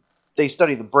again, they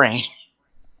study the brain.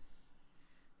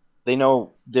 They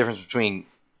know the difference between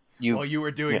you... While you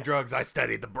were doing drugs, I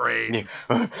studied the brain.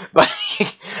 Yeah.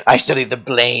 I studied the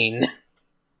brain.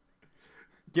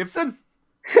 Gibson?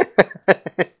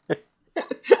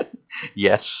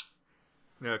 Yes.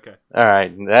 Okay. All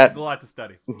right. That's a lot to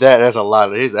study. That's a lot.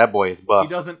 That boy is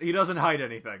buff. He doesn't hide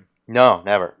anything. No,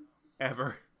 never.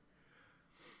 Ever.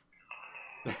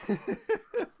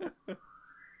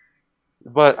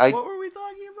 But what were we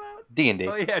talking about? D&D.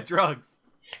 Oh yeah, drugs.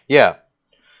 Yeah.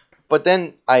 But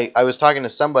then I was talking to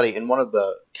somebody, and one of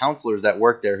the counselors that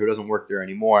worked there, who doesn't work there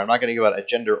anymore, I'm not going to give out a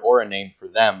gender or a name for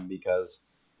them because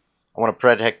I want to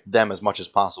protect them as much as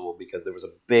possible, because there was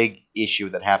a big issue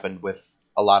that happened with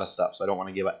a lot of stuff. So I don't want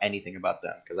to give out anything about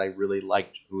them because I really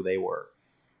liked who they were.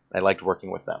 I liked working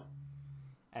with them.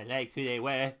 I liked who they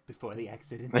were before the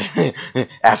accident.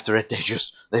 After it,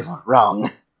 they were wrong.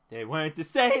 They weren't the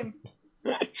same.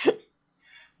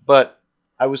 But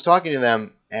I was talking to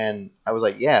them, and I was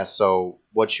like, yeah, so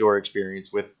what's your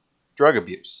experience with drug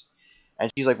abuse?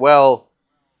 And she's like,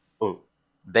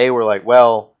 they were like,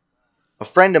 well, a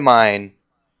friend of mine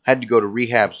had to go to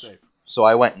rehab, so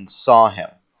I went and saw him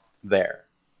there.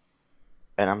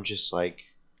 And I'm just like,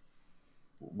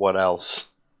 what else?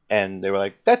 And they were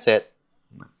like, that's it.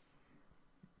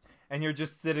 And you're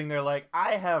just sitting there like,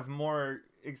 I have more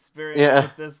experience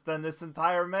with this than this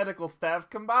entire medical staff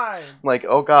combined. I'm like,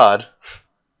 oh God.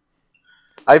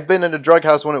 I've been in a drug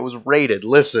house when it was raided.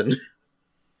 Listen.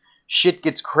 Shit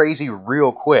gets crazy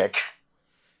real quick.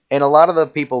 And a lot of the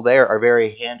people there are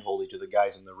very hand-holdy to the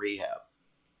guys in the rehab.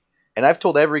 And I've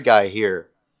told every guy here,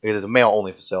 it is a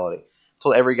male-only facility,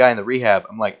 told every guy in the rehab,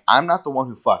 I'm like, I'm not the one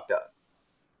who fucked up.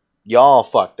 Y'all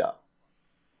fucked up.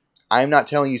 I'm not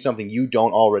telling you something you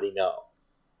don't already know.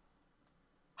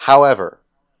 However,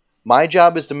 my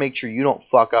job is to make sure you don't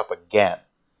fuck up again.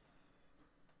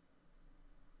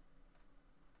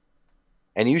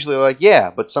 And usually they're like,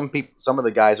 yeah, but some of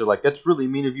the guys are like, that's really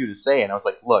mean of you to say. And I was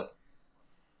like, look,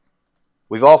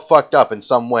 we've all fucked up in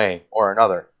some way or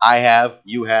another. I have,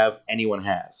 you have, anyone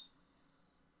has.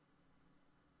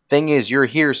 Thing is, you're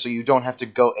here so you don't have to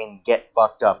go and get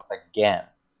fucked up again.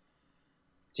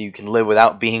 So you can live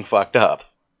without being fucked up.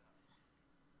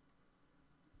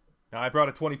 Now I brought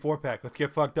a 24-pack. Let's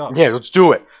get fucked up. Yeah, let's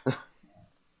do it.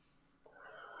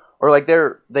 Or like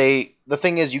the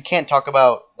thing is, you can't talk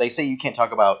about. They say you can't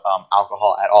talk about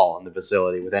alcohol at all in the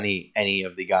facility with any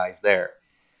of the guys there.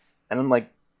 And I'm like,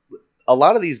 a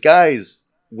lot of these guys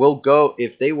will go,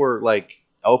 if they were like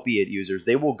opiate users,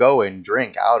 they will go and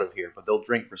drink out of here, but they'll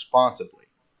drink responsibly.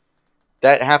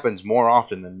 That happens more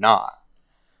often than not.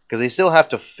 Because they still have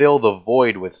to fill the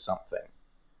void with something.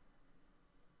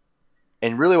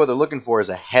 And really what they're looking for is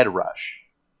a head rush.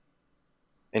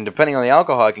 And depending on the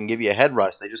alcohol, it can give you a head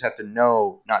rush. They just have to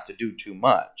know not to do too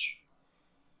much.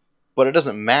 But it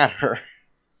doesn't matter.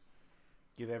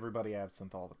 Give everybody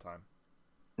absinthe all the time.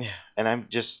 Yeah, and I'm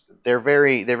just, they're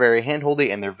very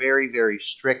handholdy, and they're very, very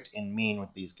strict and mean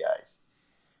with these guys.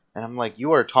 And I'm like,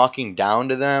 you are talking down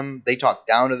to them. They talk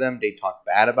down to them. They talk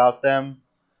bad about them.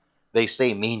 They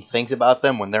say mean things about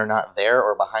them when they're not there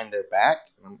or behind their back.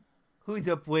 Who's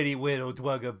a pretty little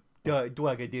drug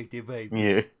addicted baby?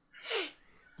 Yeah.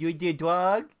 You did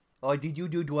drugs? Or did you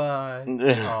do drugs?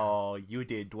 Oh, you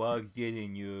did drugs,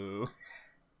 didn't you?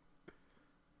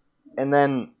 And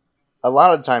then a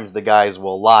lot of times the guys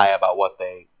will lie about what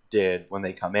they did when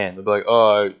they come in. They'll be like,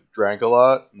 oh, I drank a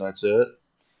lot, and that's it.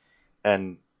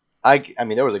 And I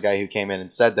mean, there was a guy who came in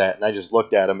and said that, and I just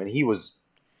looked at him, and he was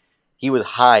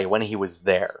high when he was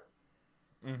there.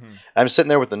 Mm-hmm. I'm sitting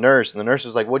there with the nurse, and the nurse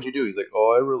was like, what'd you do? He's like,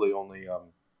 oh, I really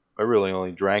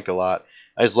only drank a lot.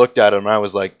 I just looked at him, and I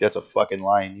was like, that's a fucking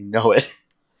lie, and you know it.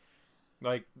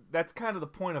 Like, that's kind of the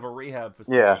point of a rehab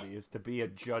facility, is to be a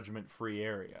judgment-free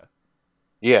area.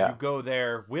 Yeah. You go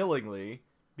there willingly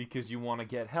because you want to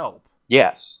get help.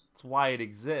 Yes. That's why it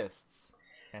exists.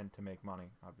 And to make money,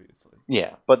 obviously.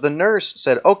 Yeah, but the nurse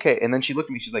said, okay, and then she looked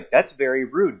at me, she's like, that's very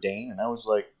rude, Dane. And I was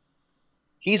like,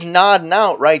 he's nodding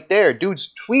out right there. Dude's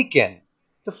tweaking.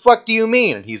 The fuck do you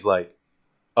mean? And he's like,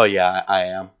 oh yeah, I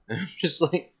am. I'm just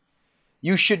like,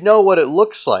 you should know what it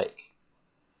looks like.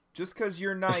 Just because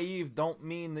you're naive don't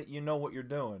mean that you know what you're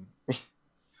doing.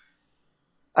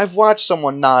 I've watched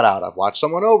someone nod out. I've watched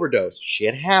someone overdose.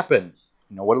 Shit happens.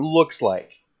 You know what it looks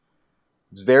like.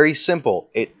 It's very simple.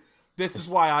 This is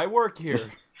why I work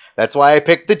here. That's why I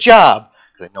picked the job,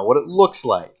 because I know what it looks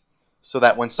like. So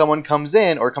that when someone comes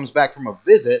in or comes back from a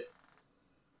visit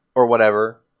or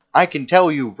whatever, I can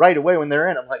tell you right away when they're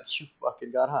in. I'm like, you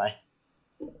fucking got high.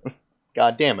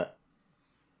 God damn it.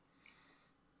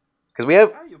 Because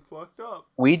You fucked up.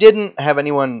 we didn't have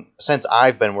anyone, since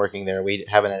I've been working there, we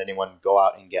haven't had anyone go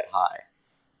out and get high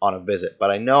on a visit. But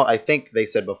I think they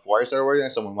said before I started working there,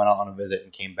 someone went out on a visit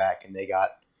and came back and they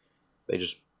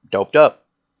just doped up.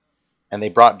 And they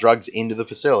brought drugs into the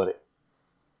facility.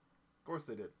 Of course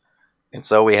they did. And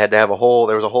so we had to have there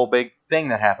was a whole big thing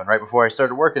that happened right before I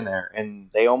started working there. And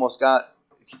they almost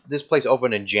this place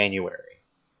opened in January.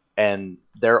 And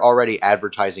they're already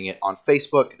advertising it on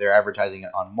Facebook. They're advertising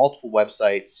it on multiple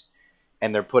websites.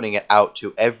 And they're putting it out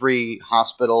to every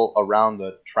hospital around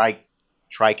the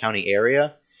Tri-County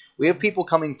area. We have people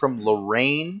coming from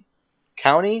Lorain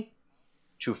County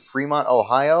to Fremont,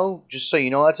 Ohio. Just so you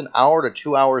know, that's an hour to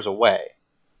 2 hours away.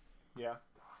 Yeah.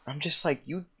 I'm just like,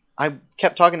 I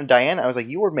kept talking to Diana. I was like,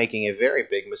 you were making a very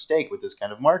big mistake with this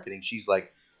kind of marketing. She's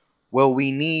like, well,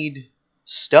 we need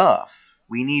stuff.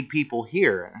 We need people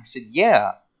here. And I said,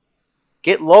 yeah,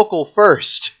 get local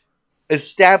first.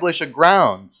 Establish a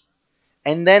grounds.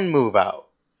 And then move out.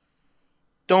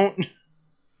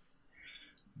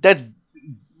 That's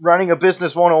running a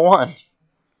business 101.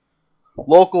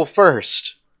 Local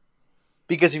first.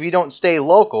 Because if you don't stay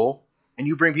local, and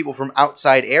you bring people from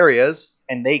outside areas,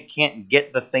 and they can't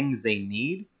get the things they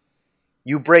need,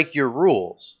 you break your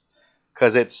rules.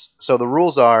 So the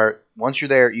rules are, once you're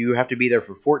there, you have to be there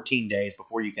for 14 days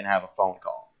before you can have a phone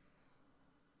call.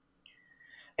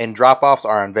 And drop-offs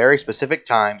are on very specific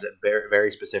times at very,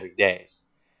 very specific days.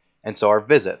 And so are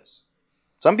visits.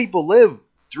 Some people live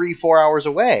 3-4 hours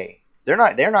away. They're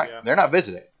not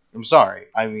visiting. I'm sorry.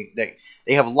 I mean,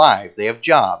 they have lives. They have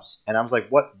jobs. And I was like,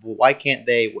 why can't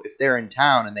they, if they're in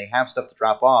town and they have stuff to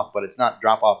drop off, but it's not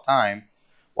drop-off time,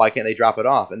 why can't they drop it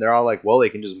off? And they're all like, well, they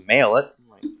can just mail it. I'm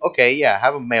like, okay, yeah,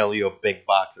 have them mail you a big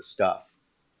box of stuff.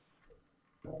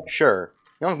 Sure.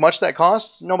 You know how much that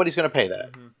costs? Nobody's going to pay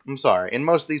that. Mm-hmm. I'm sorry. And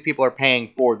most of these people are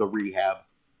paying for the rehab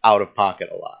out of pocket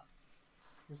a lot.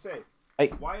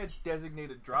 Why a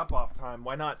designated drop-off time?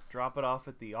 Why not drop it off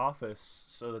at the office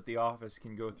so that the office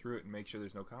can go through it and make sure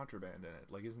there's no contraband in it?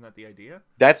 Like, isn't that the idea?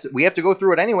 We have to go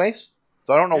through it anyways.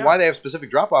 So I don't know why they have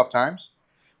specific drop-off times.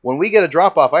 When we get a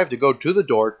drop-off, I have to go to the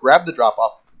door, grab the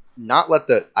drop-off,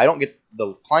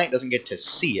 the client doesn't get to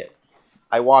see it.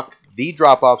 I walk the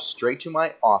drop-off straight to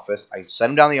my office. I set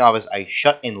him down in the office. I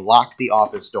shut and lock the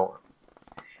office door.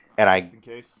 And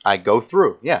I go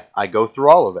through. Yeah, I go through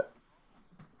all of it.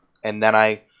 And then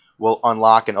I will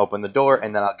unlock and open the door,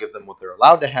 and then I'll give them what they're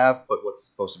allowed to have, but what's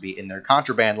supposed to be in their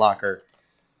contraband locker,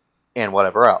 and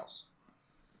whatever else.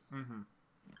 Mm-hmm.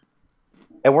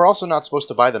 And we're also not supposed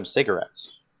to buy them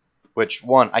cigarettes. Which,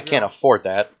 one, I can't afford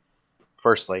that,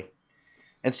 firstly.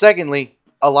 And secondly,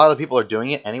 a lot of people are doing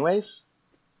it anyways.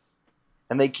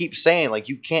 And they keep saying, like,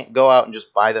 you can't go out and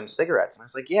just buy them cigarettes. And I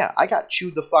was like, yeah, I got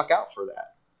chewed the fuck out for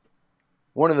that.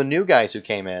 One of the new guys who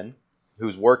came in,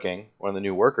 who's working, one of the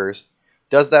new workers,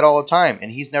 does that all the time,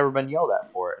 and he's never been yelled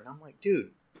at for it. And I'm like,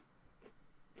 dude,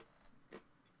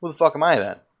 who the fuck am I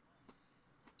then?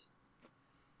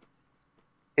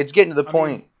 It's getting to the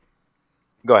point.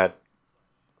 Go ahead.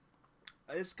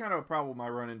 It's kind of a problem I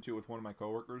run into with one of my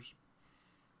coworkers,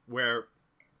 where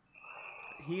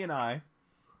he and I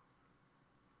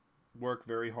work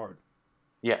very hard.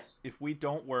 Yes. If we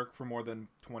don't work for more than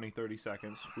 20, 30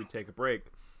 seconds, we take a break.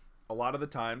 A lot of the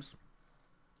times,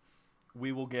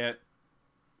 we will get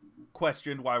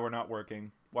questioned why we're not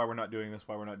working, why we're not doing this,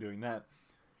 why we're not doing that.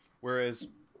 Whereas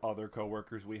other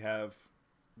coworkers we have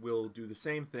will do the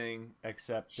same thing,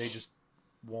 except they just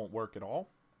won't work at all.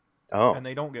 Oh. And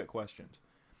they don't get questioned.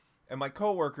 And my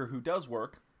coworker who does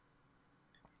work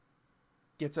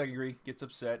gets angry, gets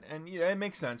upset, and it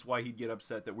makes sense why he'd get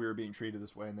upset that we were being treated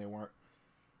this way and they weren't.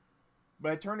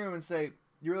 But I turn to him and say,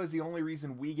 you realize the only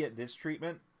reason we get this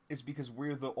treatment is because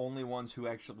we're the only ones who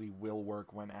actually will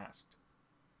work when asked.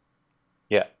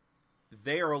 Yeah.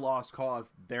 They are a lost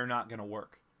cause. They're not going to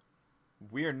work.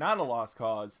 We're not a lost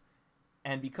cause,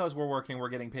 and because we're working, we're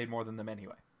getting paid more than them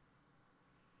anyway.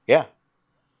 Yeah.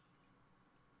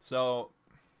 So,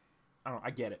 I don't know.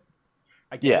 I get it.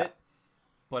 I get it,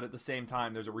 but at the same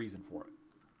time, there's a reason for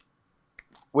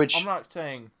it. Which I'm not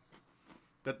saying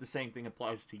that the same thing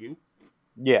applies to you.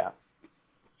 Yeah.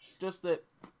 Just that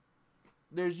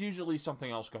there's usually something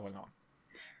else going on.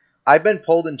 I've been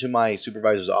pulled into my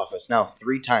supervisor's office now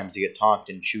 3 times to get talked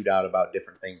and chewed out about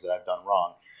different things that I've done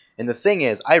wrong. And the thing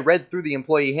is, I read through the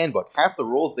employee handbook. Half the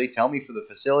rules they tell me for the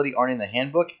facility aren't in the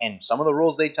handbook, and some of the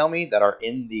rules they tell me that are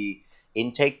in the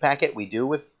intake packet we do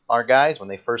with our guys when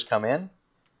they first come in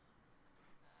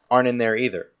aren't in there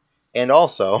either. And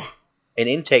also, an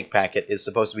intake packet is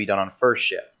supposed to be done on first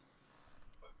shift.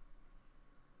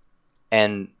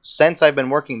 And since I've been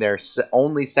working there,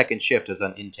 only second shift has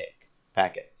done intake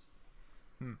packets.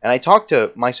 And I talked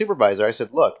to my supervisor. I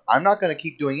said, look, I'm not going to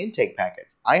keep doing intake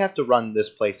packets. I have to run this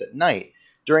place at night.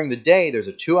 During the day, there's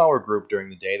a 2-hour group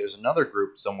during the day. There's another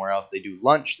group somewhere else. They do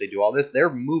lunch. They do all this. They're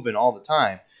moving all the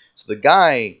time. So the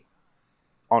guy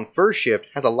on first shift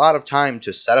has a lot of time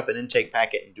to set up an intake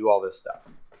packet and do all this stuff.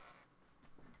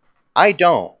 I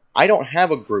don't. I don't have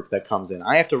a group that comes in.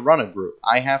 I have to run a group.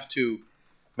 I have to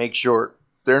make sure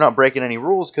they're not breaking any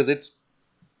rules because it's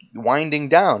winding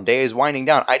down. Day is winding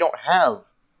down. I don't have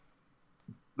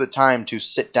the time to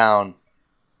sit down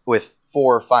with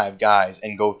 4 or 5 guys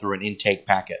and go through an intake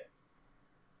packet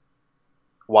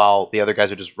while the other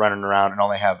guys are just running around and all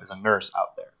they have is a nurse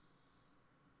out there.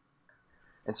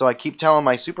 And so I keep telling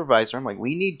my supervisor, I'm like,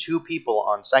 we need 2 people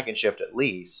on second shift at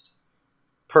least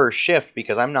per shift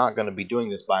because I'm not going to be doing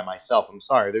this by myself. I'm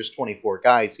sorry, there's 24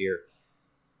 guys here.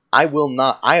 I will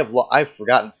not. I've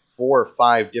forgotten 4 or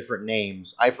 5 different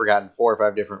names. I've forgotten 4 or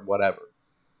 5 different whatever.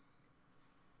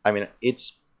 I mean,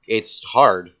 it's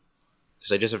hard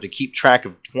because I just have to keep track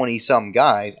of 20-some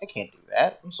guys. I can't do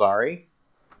that. I'm sorry.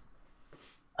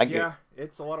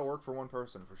 It's a lot of work for one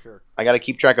person, for sure. I got to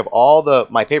keep track of all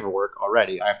my paperwork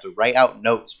already. I have to write out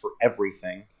notes for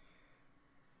everything.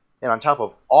 And on top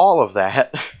of all of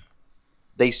that,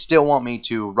 they still want me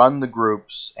to run the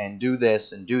groups and do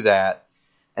this and do that.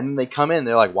 And then they come in,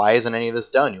 they're like, why isn't any of this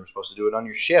done? You were supposed to do it on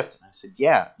your shift. And I said,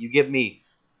 yeah, you give me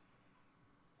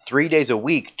 3 days a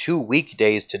week, 2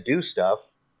 weekdays to do stuff.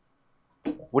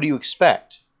 What do you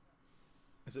expect?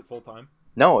 Is it full-time?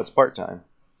 No, it's part-time.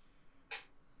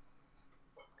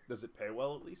 Does it pay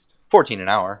well, at least? $14 an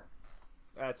hour.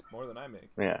 That's more than I make.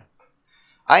 Yeah.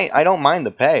 I don't mind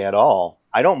the pay at all.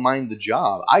 I don't mind the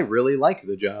job. I really like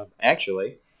the job,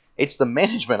 actually. It's the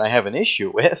management I have an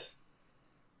issue with.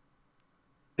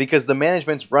 Because the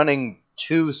management's running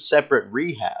 2 separate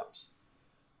rehabs.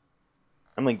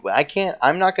 I'm like,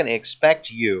 I'm not going to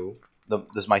expect you,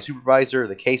 this my supervisor,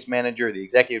 the case manager, the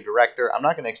executive director, I'm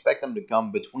not going to expect them to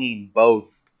come between both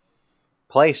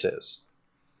places.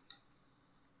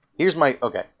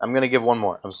 Okay, I'm going to give one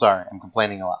more. I'm sorry, I'm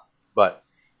complaining a lot. But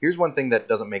here's one thing that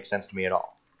doesn't make sense to me at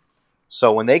all.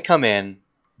 So when they come in,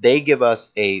 they give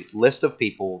us a list of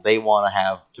people they want to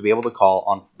have to be able to call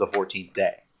on the 14th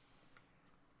day.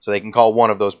 So they can call one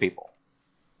of those people.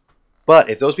 But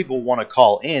if those people want to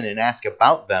call in and ask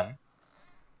about them,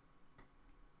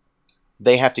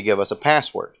 they have to give us a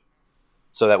password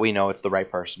so that we know it's the right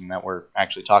person and that we're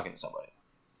actually talking to somebody.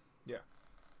 Yeah.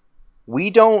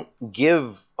 We're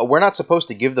not supposed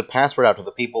to give the password out to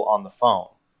the people on the phone,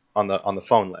 on the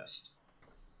phone list.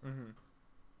 Mm-hmm.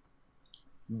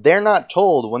 They're not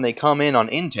told when they come in on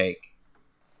intake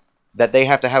that they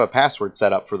have to have a password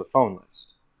set up for the phone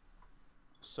list.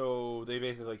 So they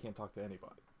basically can't talk to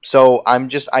anybody. So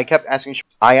I kept asking,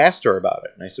 I asked her about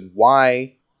it, and I said,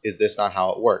 why is this not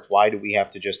how it works? Why do we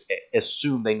have to just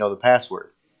assume they know the password?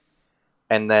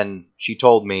 And then she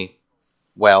told me,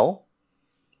 well,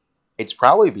 it's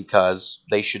probably because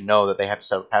they should know that they have to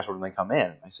set up a password when they come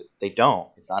in. I said, they don't.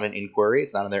 It's not an inquiry.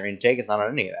 It's not in their intake. It's not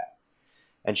on any of that.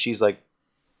 And she's like,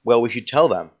 well, we should tell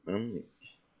them.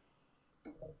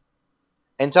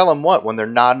 And tell them what? When they're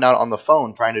nodding out on the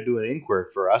phone trying to do an inquiry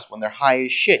for us when they're high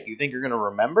as shit. You think you're going to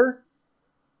remember?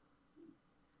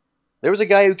 There was a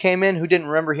guy who came in who didn't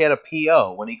remember he had a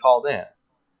PO when he called in.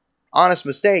 Honest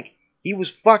mistake. He was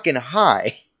fucking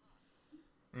high.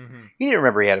 Mm-hmm. He didn't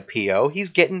remember he had a PO. He's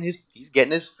getting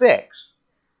his fix.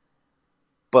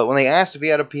 But when they asked if he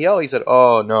had a PO, he said,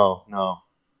 oh, no.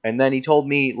 And then he told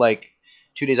me, like,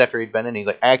 2 days after he'd been in, he's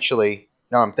like, actually,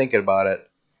 now I'm thinking about it.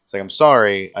 It's like, I'm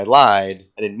sorry, I lied.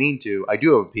 I didn't mean to. I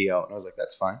do have a PO. And I was like,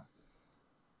 that's fine.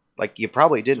 Like, you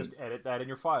probably didn't. Just edit that in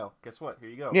your file. Guess what? Here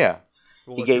you go. Yeah.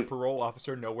 We'll let your parole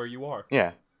officer know where you are.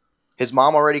 Yeah. His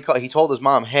mom already called. He told his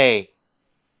mom, hey,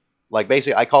 like,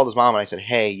 basically, I called his mom and I said,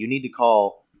 hey, you need to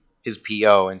call his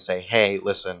PO and say, hey,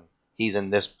 listen, he's in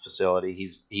this facility.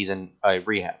 He's in a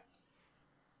rehab.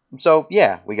 And so,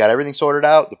 yeah, we got everything sorted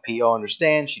out. The PO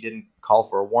understands. She didn't call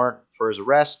for a warrant for his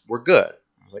arrest. We're good.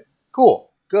 I was like, cool.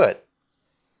 Good.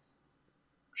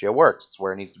 Shit works. It's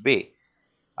where it needs to be.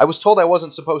 I was told I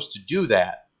wasn't supposed to do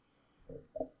that.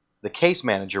 The case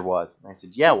manager was. And I said,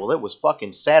 yeah, well, it was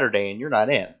fucking Saturday and you're not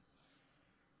in.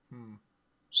 Hmm.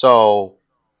 So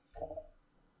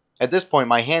at this point,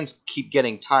 my hands keep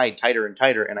getting tied tighter and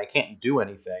tighter, and I can't do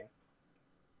anything.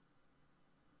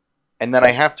 And then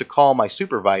I have to call my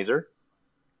supervisor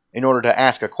in order to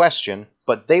ask a question,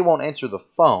 but they won't answer the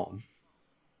phone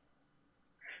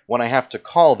when I have to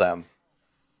call them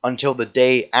until the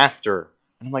day after.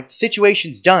 And I'm like, the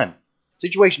situation's done.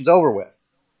 Situation's over with.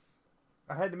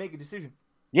 I had to make a decision.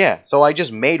 Yeah, so I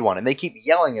just made one, and they keep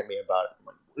yelling at me about it. I'm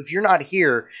like, if you're not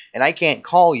here and I can't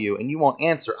call you and you won't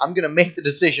answer, I'm going to make the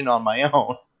decision on my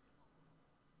own.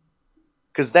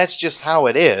 Because that's just how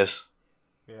it is.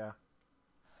 Yeah.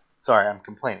 Sorry, I'm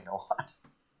complaining a lot.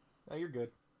 No, you're good.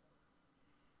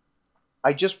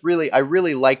 I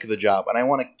really like the job, and I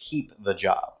want to keep the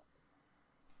job.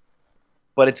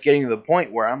 But it's getting to the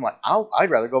point where I'm like,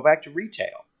 I'd rather go back to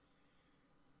retail.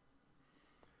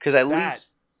 Because at least...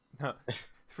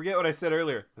 Forget what I said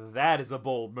earlier. That is a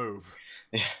bold move.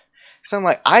 So I'm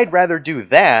like, I'd rather do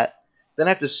that than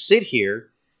have to sit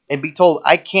here and be told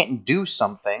I can't do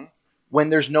something when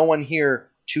there's no one here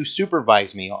to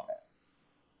supervise me on it.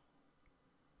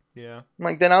 Yeah. I'm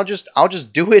like, then I'll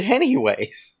just do it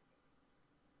anyways.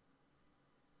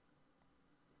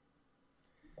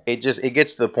 It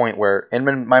gets to the point where, and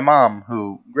when my mom,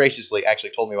 who graciously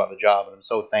actually told me about the job, and I'm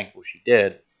so thankful she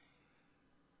did,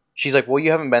 she's like, well,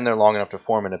 you haven't been there long enough to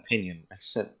form an opinion. I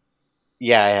said,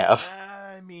 yeah, I have.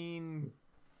 I mean,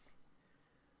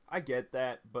 I get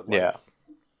that, but like, Yeah.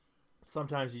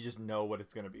 sometimes you just know what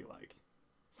it's going to be like.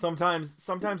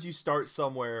 Sometimes you start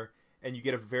somewhere and you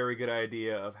get a very good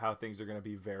idea of how things are going to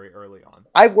be very early on.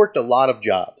 I've worked a lot of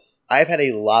jobs. I've had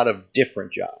a lot of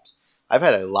different jobs. I've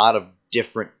had a lot of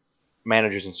different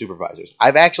managers and supervisors.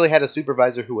 I've actually had a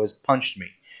supervisor who has punched me.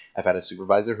 I've had a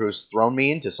supervisor who has thrown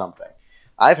me into something.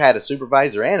 I've had a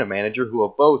supervisor and a manager who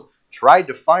have both tried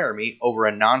to fire me over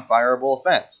a non-fireable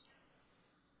offense.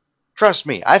 Trust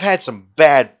me, I've had some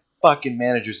bad fucking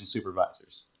managers and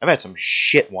supervisors. I've had some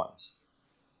shit ones.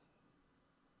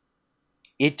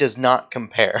 It does not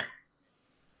compare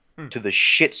to the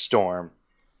shitstorm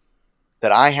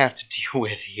that I have to deal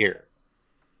with here.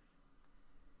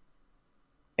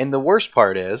 And the worst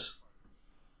part is,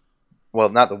 well,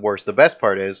 not the worst, the best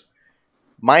part is,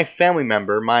 my family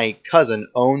member, my cousin,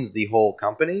 owns the whole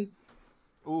company.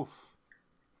 Oof.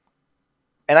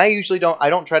 And I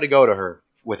don't try to go to her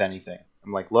with anything.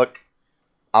 I'm like, look,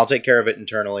 I'll take care of it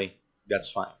internally.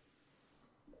 That's fine.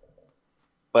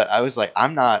 But I was like,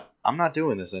 I'm not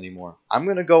doing this anymore. I'm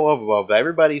going to go above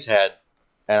everybody's head,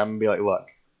 and I'm going to be like, look.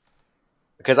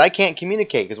 Because I can't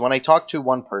communicate, because when I talk to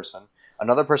one person,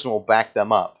 another person will back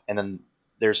them up. And then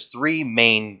there's three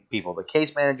main people: the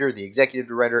case manager, the executive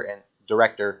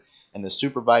director, and the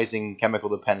supervising chemical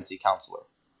dependency counselor.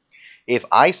 If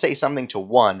I say something to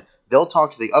one, they'll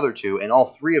talk to the other two, and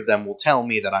all three of them will tell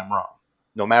me that I'm wrong,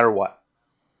 no matter what.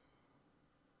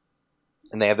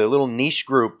 And they have their little niche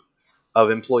group of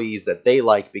employees that they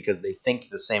like because they think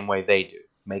the same way they do.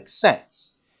 Makes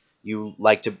sense. You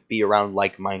like to be around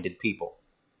like-minded people.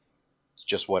 It's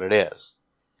just what it is.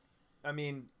 I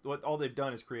mean, all they've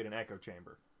done is create an echo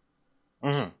chamber.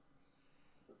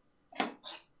 Mm-hmm.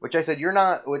 Which I said,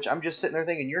 which I'm just sitting there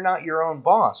thinking, you're not your own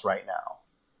boss right now.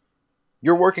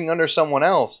 You're working under someone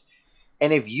else.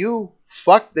 And if you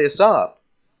fuck this up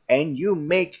and you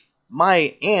make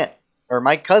my aunt or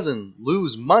my cousin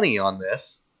lose money on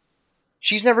this,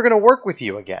 she's never going to work with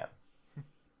you again.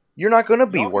 You're not going to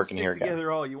be working here again.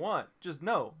 Together all you want. Just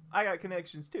know, I got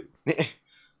connections too.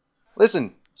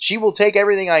 Listen, she won't take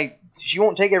everything I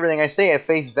say at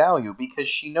face value, because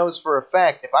she knows for a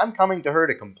fact if I'm coming to her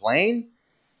to complain,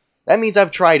 that means I've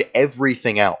tried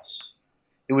everything else.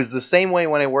 It was the same way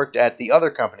when I worked at the other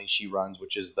company she runs,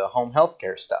 which is the home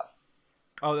healthcare stuff.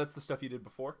 Oh, that's the stuff you did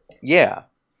before? Yeah,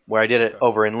 where I did it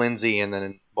over in Lindsay and then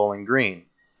in Bowling Green.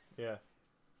 Yeah.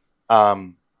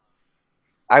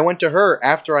 I went to her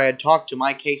after I had talked to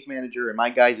my case manager and my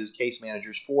guys' case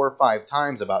managers 4 or 5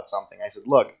 times about something. I said,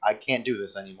 look, I can't do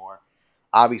this anymore.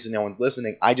 Obviously, no one's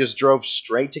listening. I just drove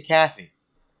straight to Kathy.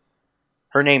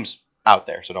 Her name's out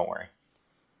there, so don't worry.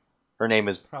 Her name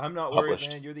is I'm not published.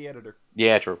 worried, man. You're the editor.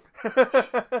 Yeah, true.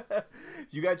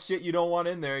 You got shit you don't want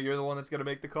in there. You're the one that's going to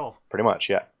make the call. Pretty much,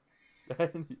 yeah.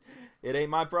 It ain't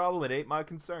my problem. It ain't my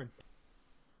concern.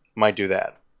 Might do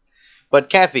that. But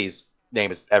Kathy's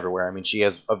name is everywhere. I mean, she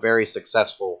has a very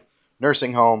successful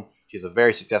nursing home. She has a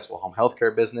very successful home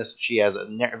healthcare business. She has a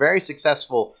very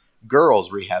successful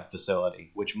girls rehab facility,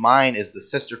 which mine is the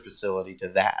sister facility to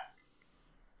that.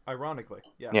 Ironically,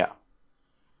 yeah. Yeah.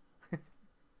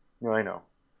 No, I know.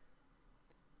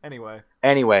 Anyway,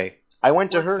 I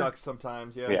went to her. Sucks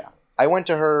sometimes, yeah. Yeah. I went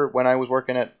to her when I was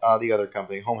working at the other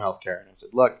company, home health care, and I said,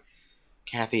 "Look,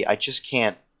 Kathy, I just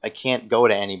can't. I can't go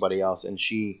to anybody else." And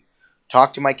she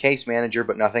talked to my case manager,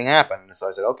 but nothing happened. And so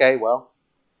I said, "Okay, well,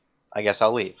 I guess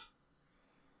I'll leave.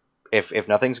 If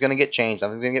nothing's gonna get changed,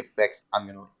 nothing's gonna get fixed, I'm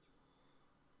gonna leave."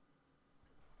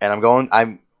 And I'm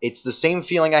going. It's the same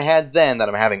feeling I had then that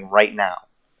I'm having right now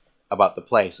about the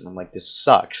place, and I'm like, this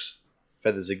sucks.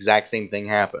 I've had this exact same thing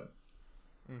happen.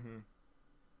 Mm-hmm.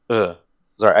 Ugh.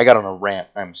 Sorry, I got on a rant.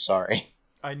 I'm sorry.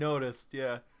 I noticed,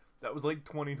 yeah. That was like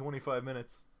 25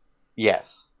 minutes.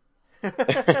 Yes. I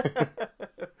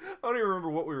don't even remember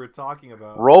what we were talking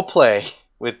about. Role play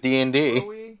with D&D. Were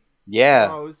we? Yeah.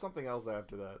 No, it was something else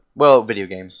after that. Well, video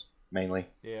games, mainly.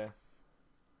 Yeah.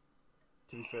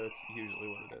 To be fair, that's usually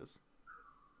what it is.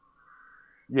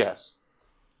 Yes.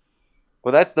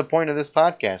 Well, that's the point of this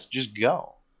podcast. Just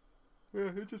go. Yeah,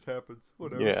 it just happens.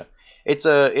 Whatever. Yeah. It's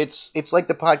like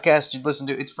the podcast you'd listen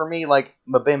to. It's for me like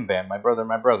Mabim Bam, my brother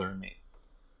and me.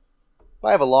 If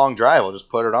I have a long drive, I'll just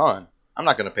put it on. I'm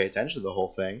not going to pay attention to the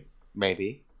whole thing,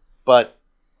 maybe, but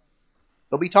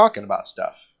they'll be talking about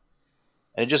stuff.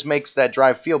 And it just makes that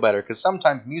drive feel better, because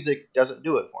sometimes music doesn't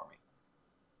do it for me.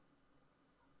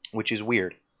 Which is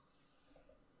weird.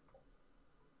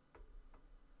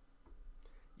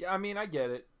 Yeah, I mean, I get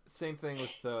it. Same thing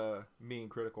with me and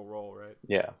Critical Role, right?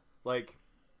 Yeah. Like,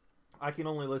 I can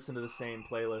only listen to the same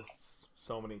playlists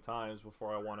so many times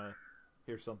before I want to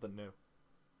hear something new.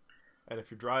 And if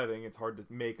you're driving, it's hard to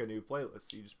make a new playlist.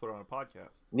 So you just put it on a podcast.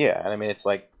 Yeah, and I mean, it's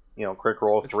like, quick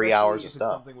roll, 3 hours of stuff.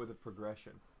 It's something with a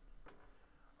progression.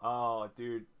 Oh,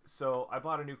 dude. So I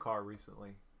bought a new car recently.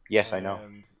 Yes, I know.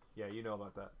 Yeah, you know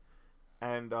about that.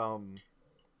 And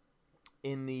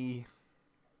in the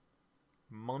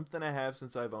month and a half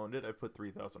since I've owned it, I've put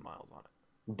 3,000 miles on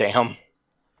it. Damn.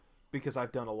 Because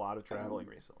I've done a lot of traveling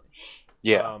recently.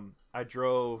 Yeah. I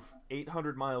drove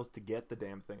 800 miles to get the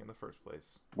damn thing in the first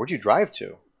place. Where'd you drive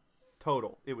to?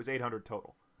 Total. It was 800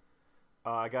 total.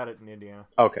 I got it in Indiana.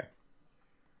 Okay.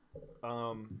 Hi,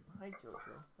 Jojo.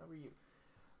 How are you?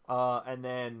 And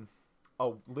then,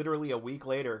 literally a week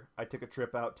later, I took a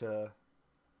trip out to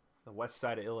the west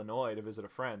side of Illinois to visit a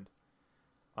friend.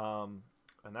 And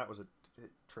that was a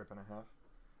trip and a half.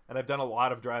 And I've done a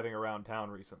lot of driving around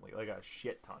town recently, like a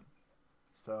shit ton.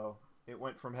 So it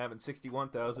went from having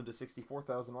 61,000 to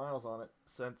 64,000 miles on it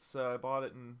since I bought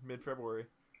it in mid-February.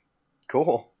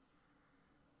 Cool.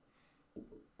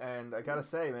 And I gotta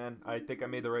say, man, I think I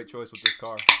made the right choice with this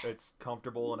car. It's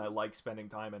comfortable, and I like spending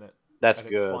time in it. That's and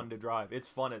good. It's fun to drive. It's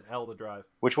fun as hell to drive.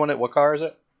 Which one? What car is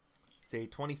it? It's a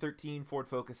 2013 Ford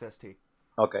Focus ST.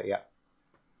 Okay, yeah.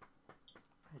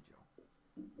 Hey, Joe.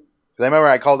 Because I remember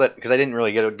I called it, because I didn't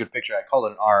really get a good picture, I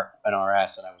called it an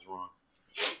RS, and I was wrong.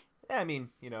 Yeah, I mean,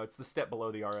 it's the step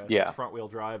below the RS. Yeah. It's front-wheel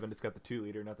drive, and it's got the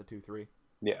 2-liter, not the 2.3.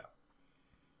 Yeah.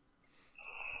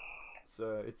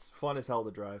 So it's fun as hell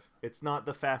to drive. It's not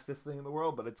the fastest thing in the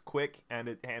world, but it's quick, and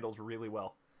it handles really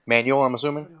well. Manual, I'm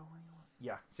assuming?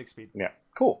 Yeah, 6-speed. Yeah,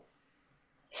 cool.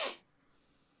 It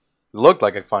looked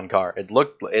like a fun car. It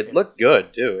looked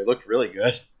good, too. It looked really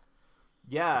good.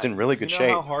 Yeah. It's in really good shape. You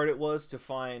know how hard it was to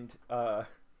find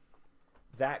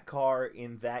that car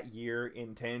in that year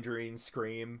in Tangerine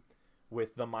Scream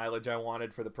with the mileage I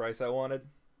wanted for the price I wanted?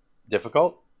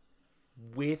 Difficult?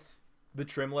 With the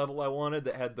trim level I wanted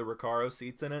that had the Recaro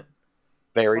seats in it.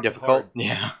 Very difficult? Hard.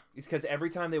 Yeah. It's because every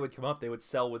time they would come up, they would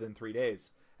sell within 3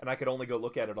 days. And I could only go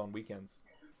look at it on weekends.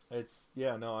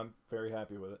 I'm very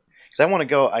happy with it. Because I want to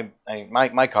go,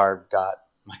 my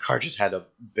car just had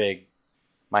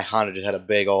my Honda just had a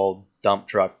big old dump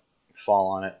truck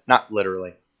fall on it. Not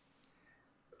literally.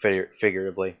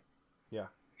 Figuratively. Yeah.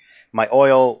 My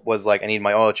oil was like, I need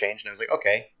my oil changed, and I was like,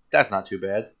 okay, that's not too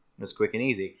bad. It's quick and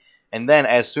easy. And then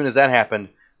as soon as that happened,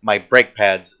 my brake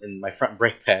pads and my front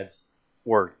brake pads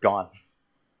were gone.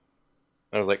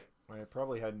 And I was like, it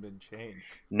probably hadn't been changed.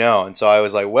 No, and so I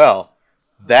was like, well,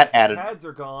 that if added... the pads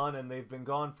are gone, and they've been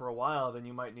gone for a while, then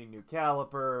you might need new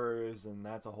calipers, and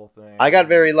that's a whole thing. I got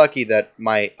very lucky that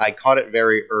I caught it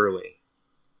very early.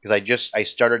 Because I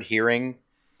started hearing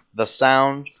the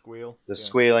sound, the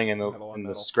squealing, and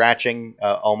the scratching,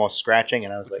 almost scratching,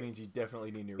 and I was Which like... means you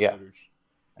definitely need new yeah. rotors.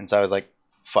 And so I was like,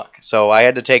 fuck. So I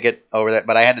had to take it over there,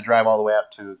 but I had to drive all the way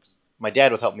out to... My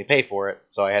dad was helping me pay for it,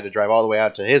 so I had to drive all the way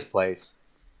out to his place,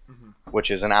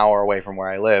 which is an hour away from where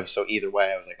I live, so either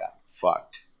way I was like, ah,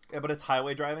 fucked. Yeah, but it's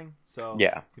highway driving, so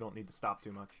yeah. You don't need to stop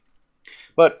too much.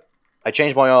 But I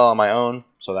changed my oil on my own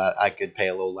so that I could pay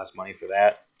a little less money for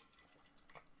that.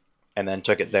 And then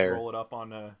took it there. Roll it up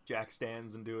on jack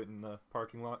stands and do it in the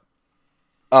parking lot?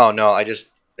 Oh, no, I did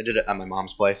it at my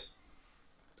mom's place.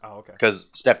 Oh, okay. Because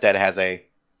stepdad has a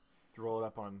roll it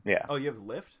up on. Yeah. Oh, you have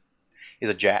lift? He's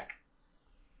a jack.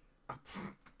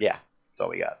 Yeah, that's all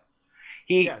we got.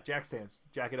 Yeah, jack stands.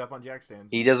 Jack it up on jack stands.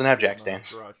 He doesn't have jack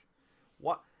stands. Garage.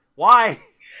 What? Why?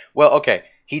 Well, okay.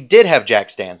 He did have jack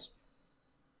stands.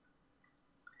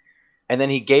 And then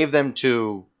he gave them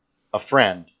to a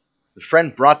friend. The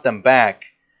friend brought them back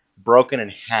broken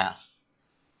in half.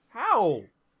 How?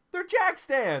 They're jack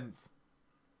stands.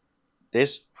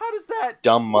 This How does that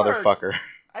dumb work? motherfucker.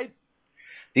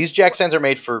 These jack stands are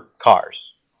made for cars.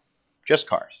 Just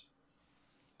cars.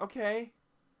 Okay.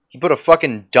 He put a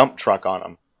fucking dump truck on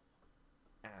them.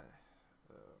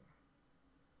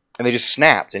 And they just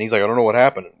snapped. And he's like, I don't know what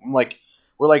happened.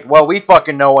 We're like, well, we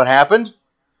fucking know what happened.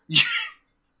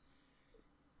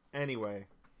 Anyway.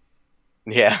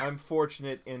 Yeah. I'm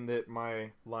fortunate in that my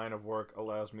line of work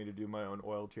allows me to do my own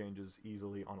oil changes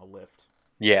easily on a lift.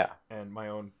 Yeah. And my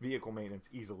own vehicle maintenance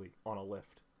easily on a lift.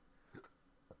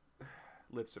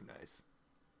 Lifts are nice.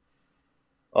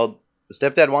 Well, the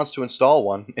stepdad wants to install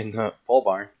one in the pole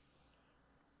barn.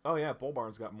 Oh yeah, pole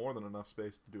barn's got more than enough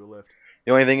space to do a lift.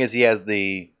 The only thing is he has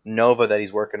the Nova that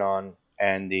he's working on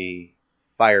and the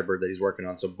Firebird that he's working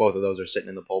on, so both of those are sitting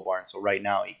in the pole barn. So right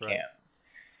now he can't.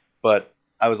 But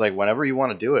I was like, whenever you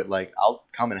want to do it, like, I'll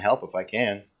come and help if I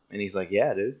can. And he's like,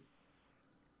 yeah, dude.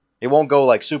 It won't go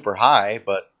like super high,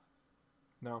 but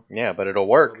no. Yeah, but it'll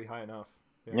work. It'll be high enough.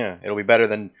 Yeah, it'll be better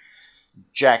than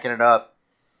jacking it up,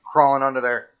 crawling under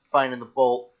there, finding the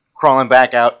bolt, crawling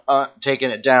back out,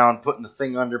 taking it down, putting the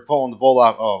thing under, pulling the bolt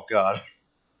off. Oh, God.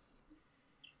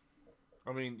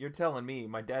 I mean, you're telling me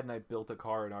my dad and I built a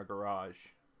car in our garage.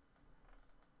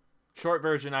 Short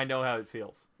version, I know how it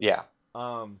feels. Yeah.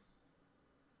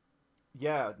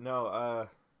 Yeah, no,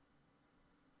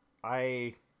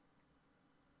 my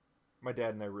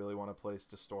dad and I really want a place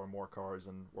to store more cars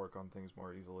and work on things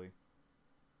more easily.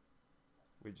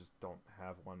 We just don't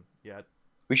have one yet.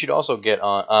 We should also get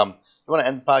on, you want to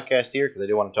end the podcast here? Because I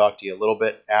do want to talk to you a little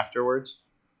bit afterwards.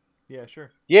 Yeah,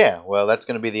 sure. Yeah, well, that's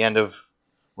going to be the end of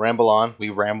Ramble On. We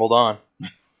rambled on.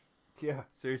 Yeah,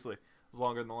 seriously. It was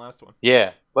longer than the last one.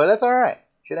 Yeah, but that's all right.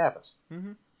 Shit happens.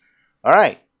 Mm-hmm. All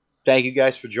right. Thank you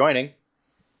guys for joining.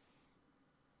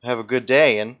 Have a good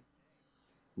day and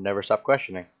never stop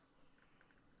questioning.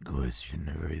 Question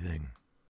everything.